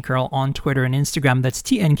Tankgirl on Twitter and Instagram. That's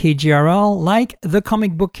TNKGRL, like the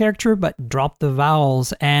comic book character, but drop the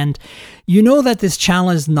vowels. And you know that this channel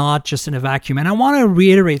is not just in a vacuum. And I want to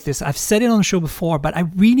reiterate this. I've said it on the show before, but I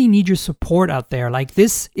really need your support out there. Like,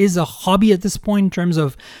 this is a hobby at this point in terms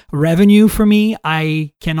of revenue for me.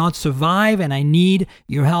 I cannot survive and I need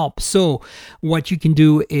your help. So what you can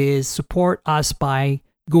do is support us by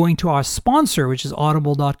going to our sponsor, which is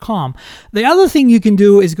audible.com. The other thing you can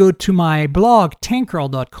do is go to my blog,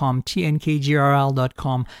 tankgirl.com,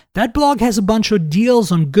 TNKGRL.com. That blog has a bunch of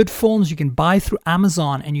deals on good phones you can buy through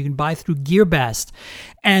Amazon and you can buy through GearBest.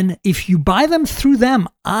 And if you buy them through them,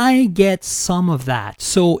 I get some of that.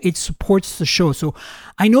 So it supports the show. So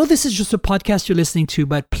I know this is just a podcast you're listening to,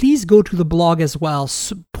 but please go to the blog as well.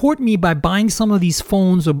 Support me by buying some of these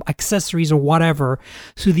phones or accessories or whatever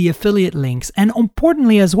through the affiliate links. And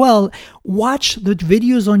importantly as well, watch the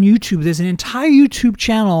videos on YouTube. There's an entire YouTube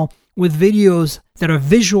channel with videos that are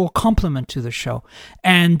visual complement to the show.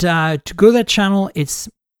 And to go to that channel, it's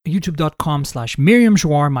youtube.com/Miriam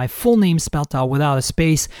Jouar, my full name spelled out without a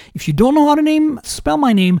space. If you don't know how to spell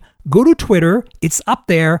my name, go to Twitter. It's up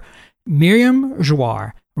there, Miriam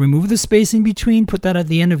Jouar. remove the space in between, put that at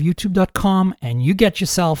the end of youtube.com, and you get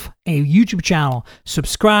yourself a YouTube channel.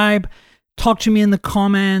 Subscribe, talk to me in the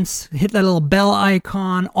comments, hit that little bell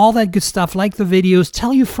icon, all that good stuff. Like the videos,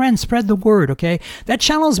 tell your friends, spread the word, okay? That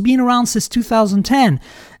channel has been around since 2010,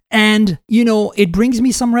 and, it brings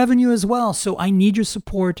me some revenue as well, so I need your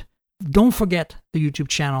support. Don't forget the YouTube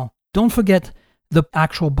channel. Don't forget the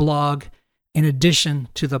actual blog, in addition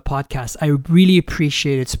to the podcast. I really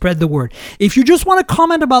appreciate it. Spread the word. If you just want to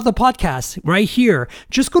comment about the podcast right here,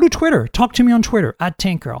 just go to Twitter. Talk to me on Twitter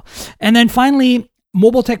 @TankGirl. And then finally,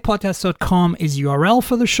 mobiletechpodcast.com is URL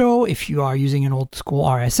for the show. If you are using an old school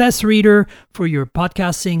RSS reader for your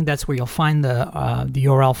podcasting, that's where you'll find the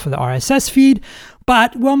URL for the RSS feed.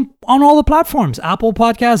 But we're on all the platforms: Apple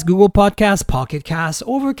Podcasts, Google Podcasts, Pocket Casts,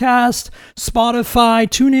 Overcast, Spotify,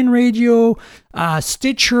 TuneIn Radio,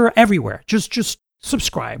 Stitcher, everywhere. Just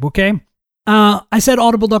subscribe, okay? I said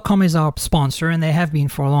audible.com is our sponsor, and they have been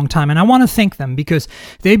for a long time. And I want to thank them because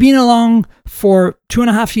they've been along for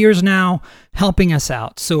 2.5 years now, helping us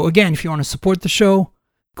out. So again, if you want to support the show,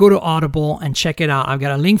 go to Audible and check it out. I've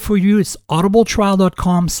got a link for you. It's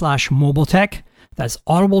audibletrial.com/mobiletech. That's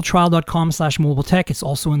audibletrial.com/mobiletech. It's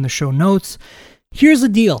also in the show notes. Here's the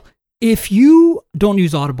deal. If you don't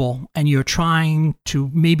use Audible and you're trying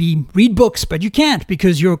to maybe read books, but you can't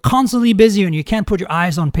because you're constantly busy and you can't put your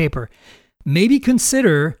eyes on paper, maybe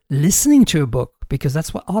consider listening to a book, because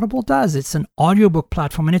that's what Audible does. It's an audiobook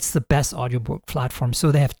platform, and it's the best audiobook platform.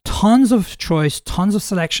 So they have tons of choice, tons of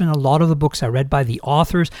selection. A lot of the books are read by the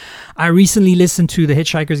authors. I recently listened to The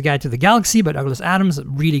Hitchhiker's Guide to the Galaxy by Douglas Adams, a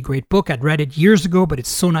really great book. I'd read it years ago, but it's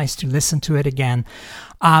so nice to listen to it again.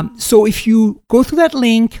 So if you go through that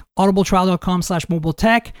link,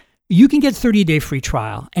 audibletrial.com/mobiletech, you can get 30-day free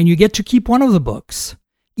trial, and you get to keep one of the books,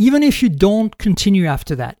 even if you don't continue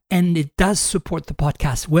after that. And it does support the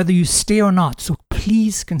podcast, whether you stay or not. So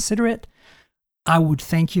please consider it. I would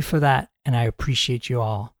thank you for that, and I appreciate you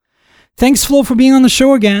all. Thanks, Flo, for being on the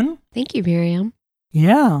show again. Thank you, Miriam.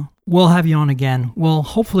 Yeah, we'll have you on again. We'll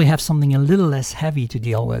hopefully have something a little less heavy to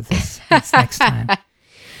deal with this next time.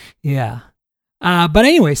 Yeah. But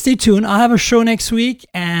anyway, stay tuned. I'll have a show next week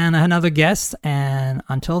and another guest. And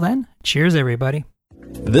until then, cheers, everybody.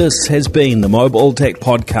 This has been the Mobile Tech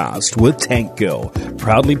Podcast with Tank Girl,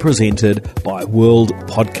 proudly presented by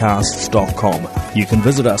worldpodcasts.com. You can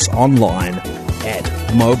visit us online at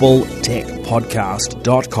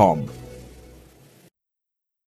mobiletechpodcast.com.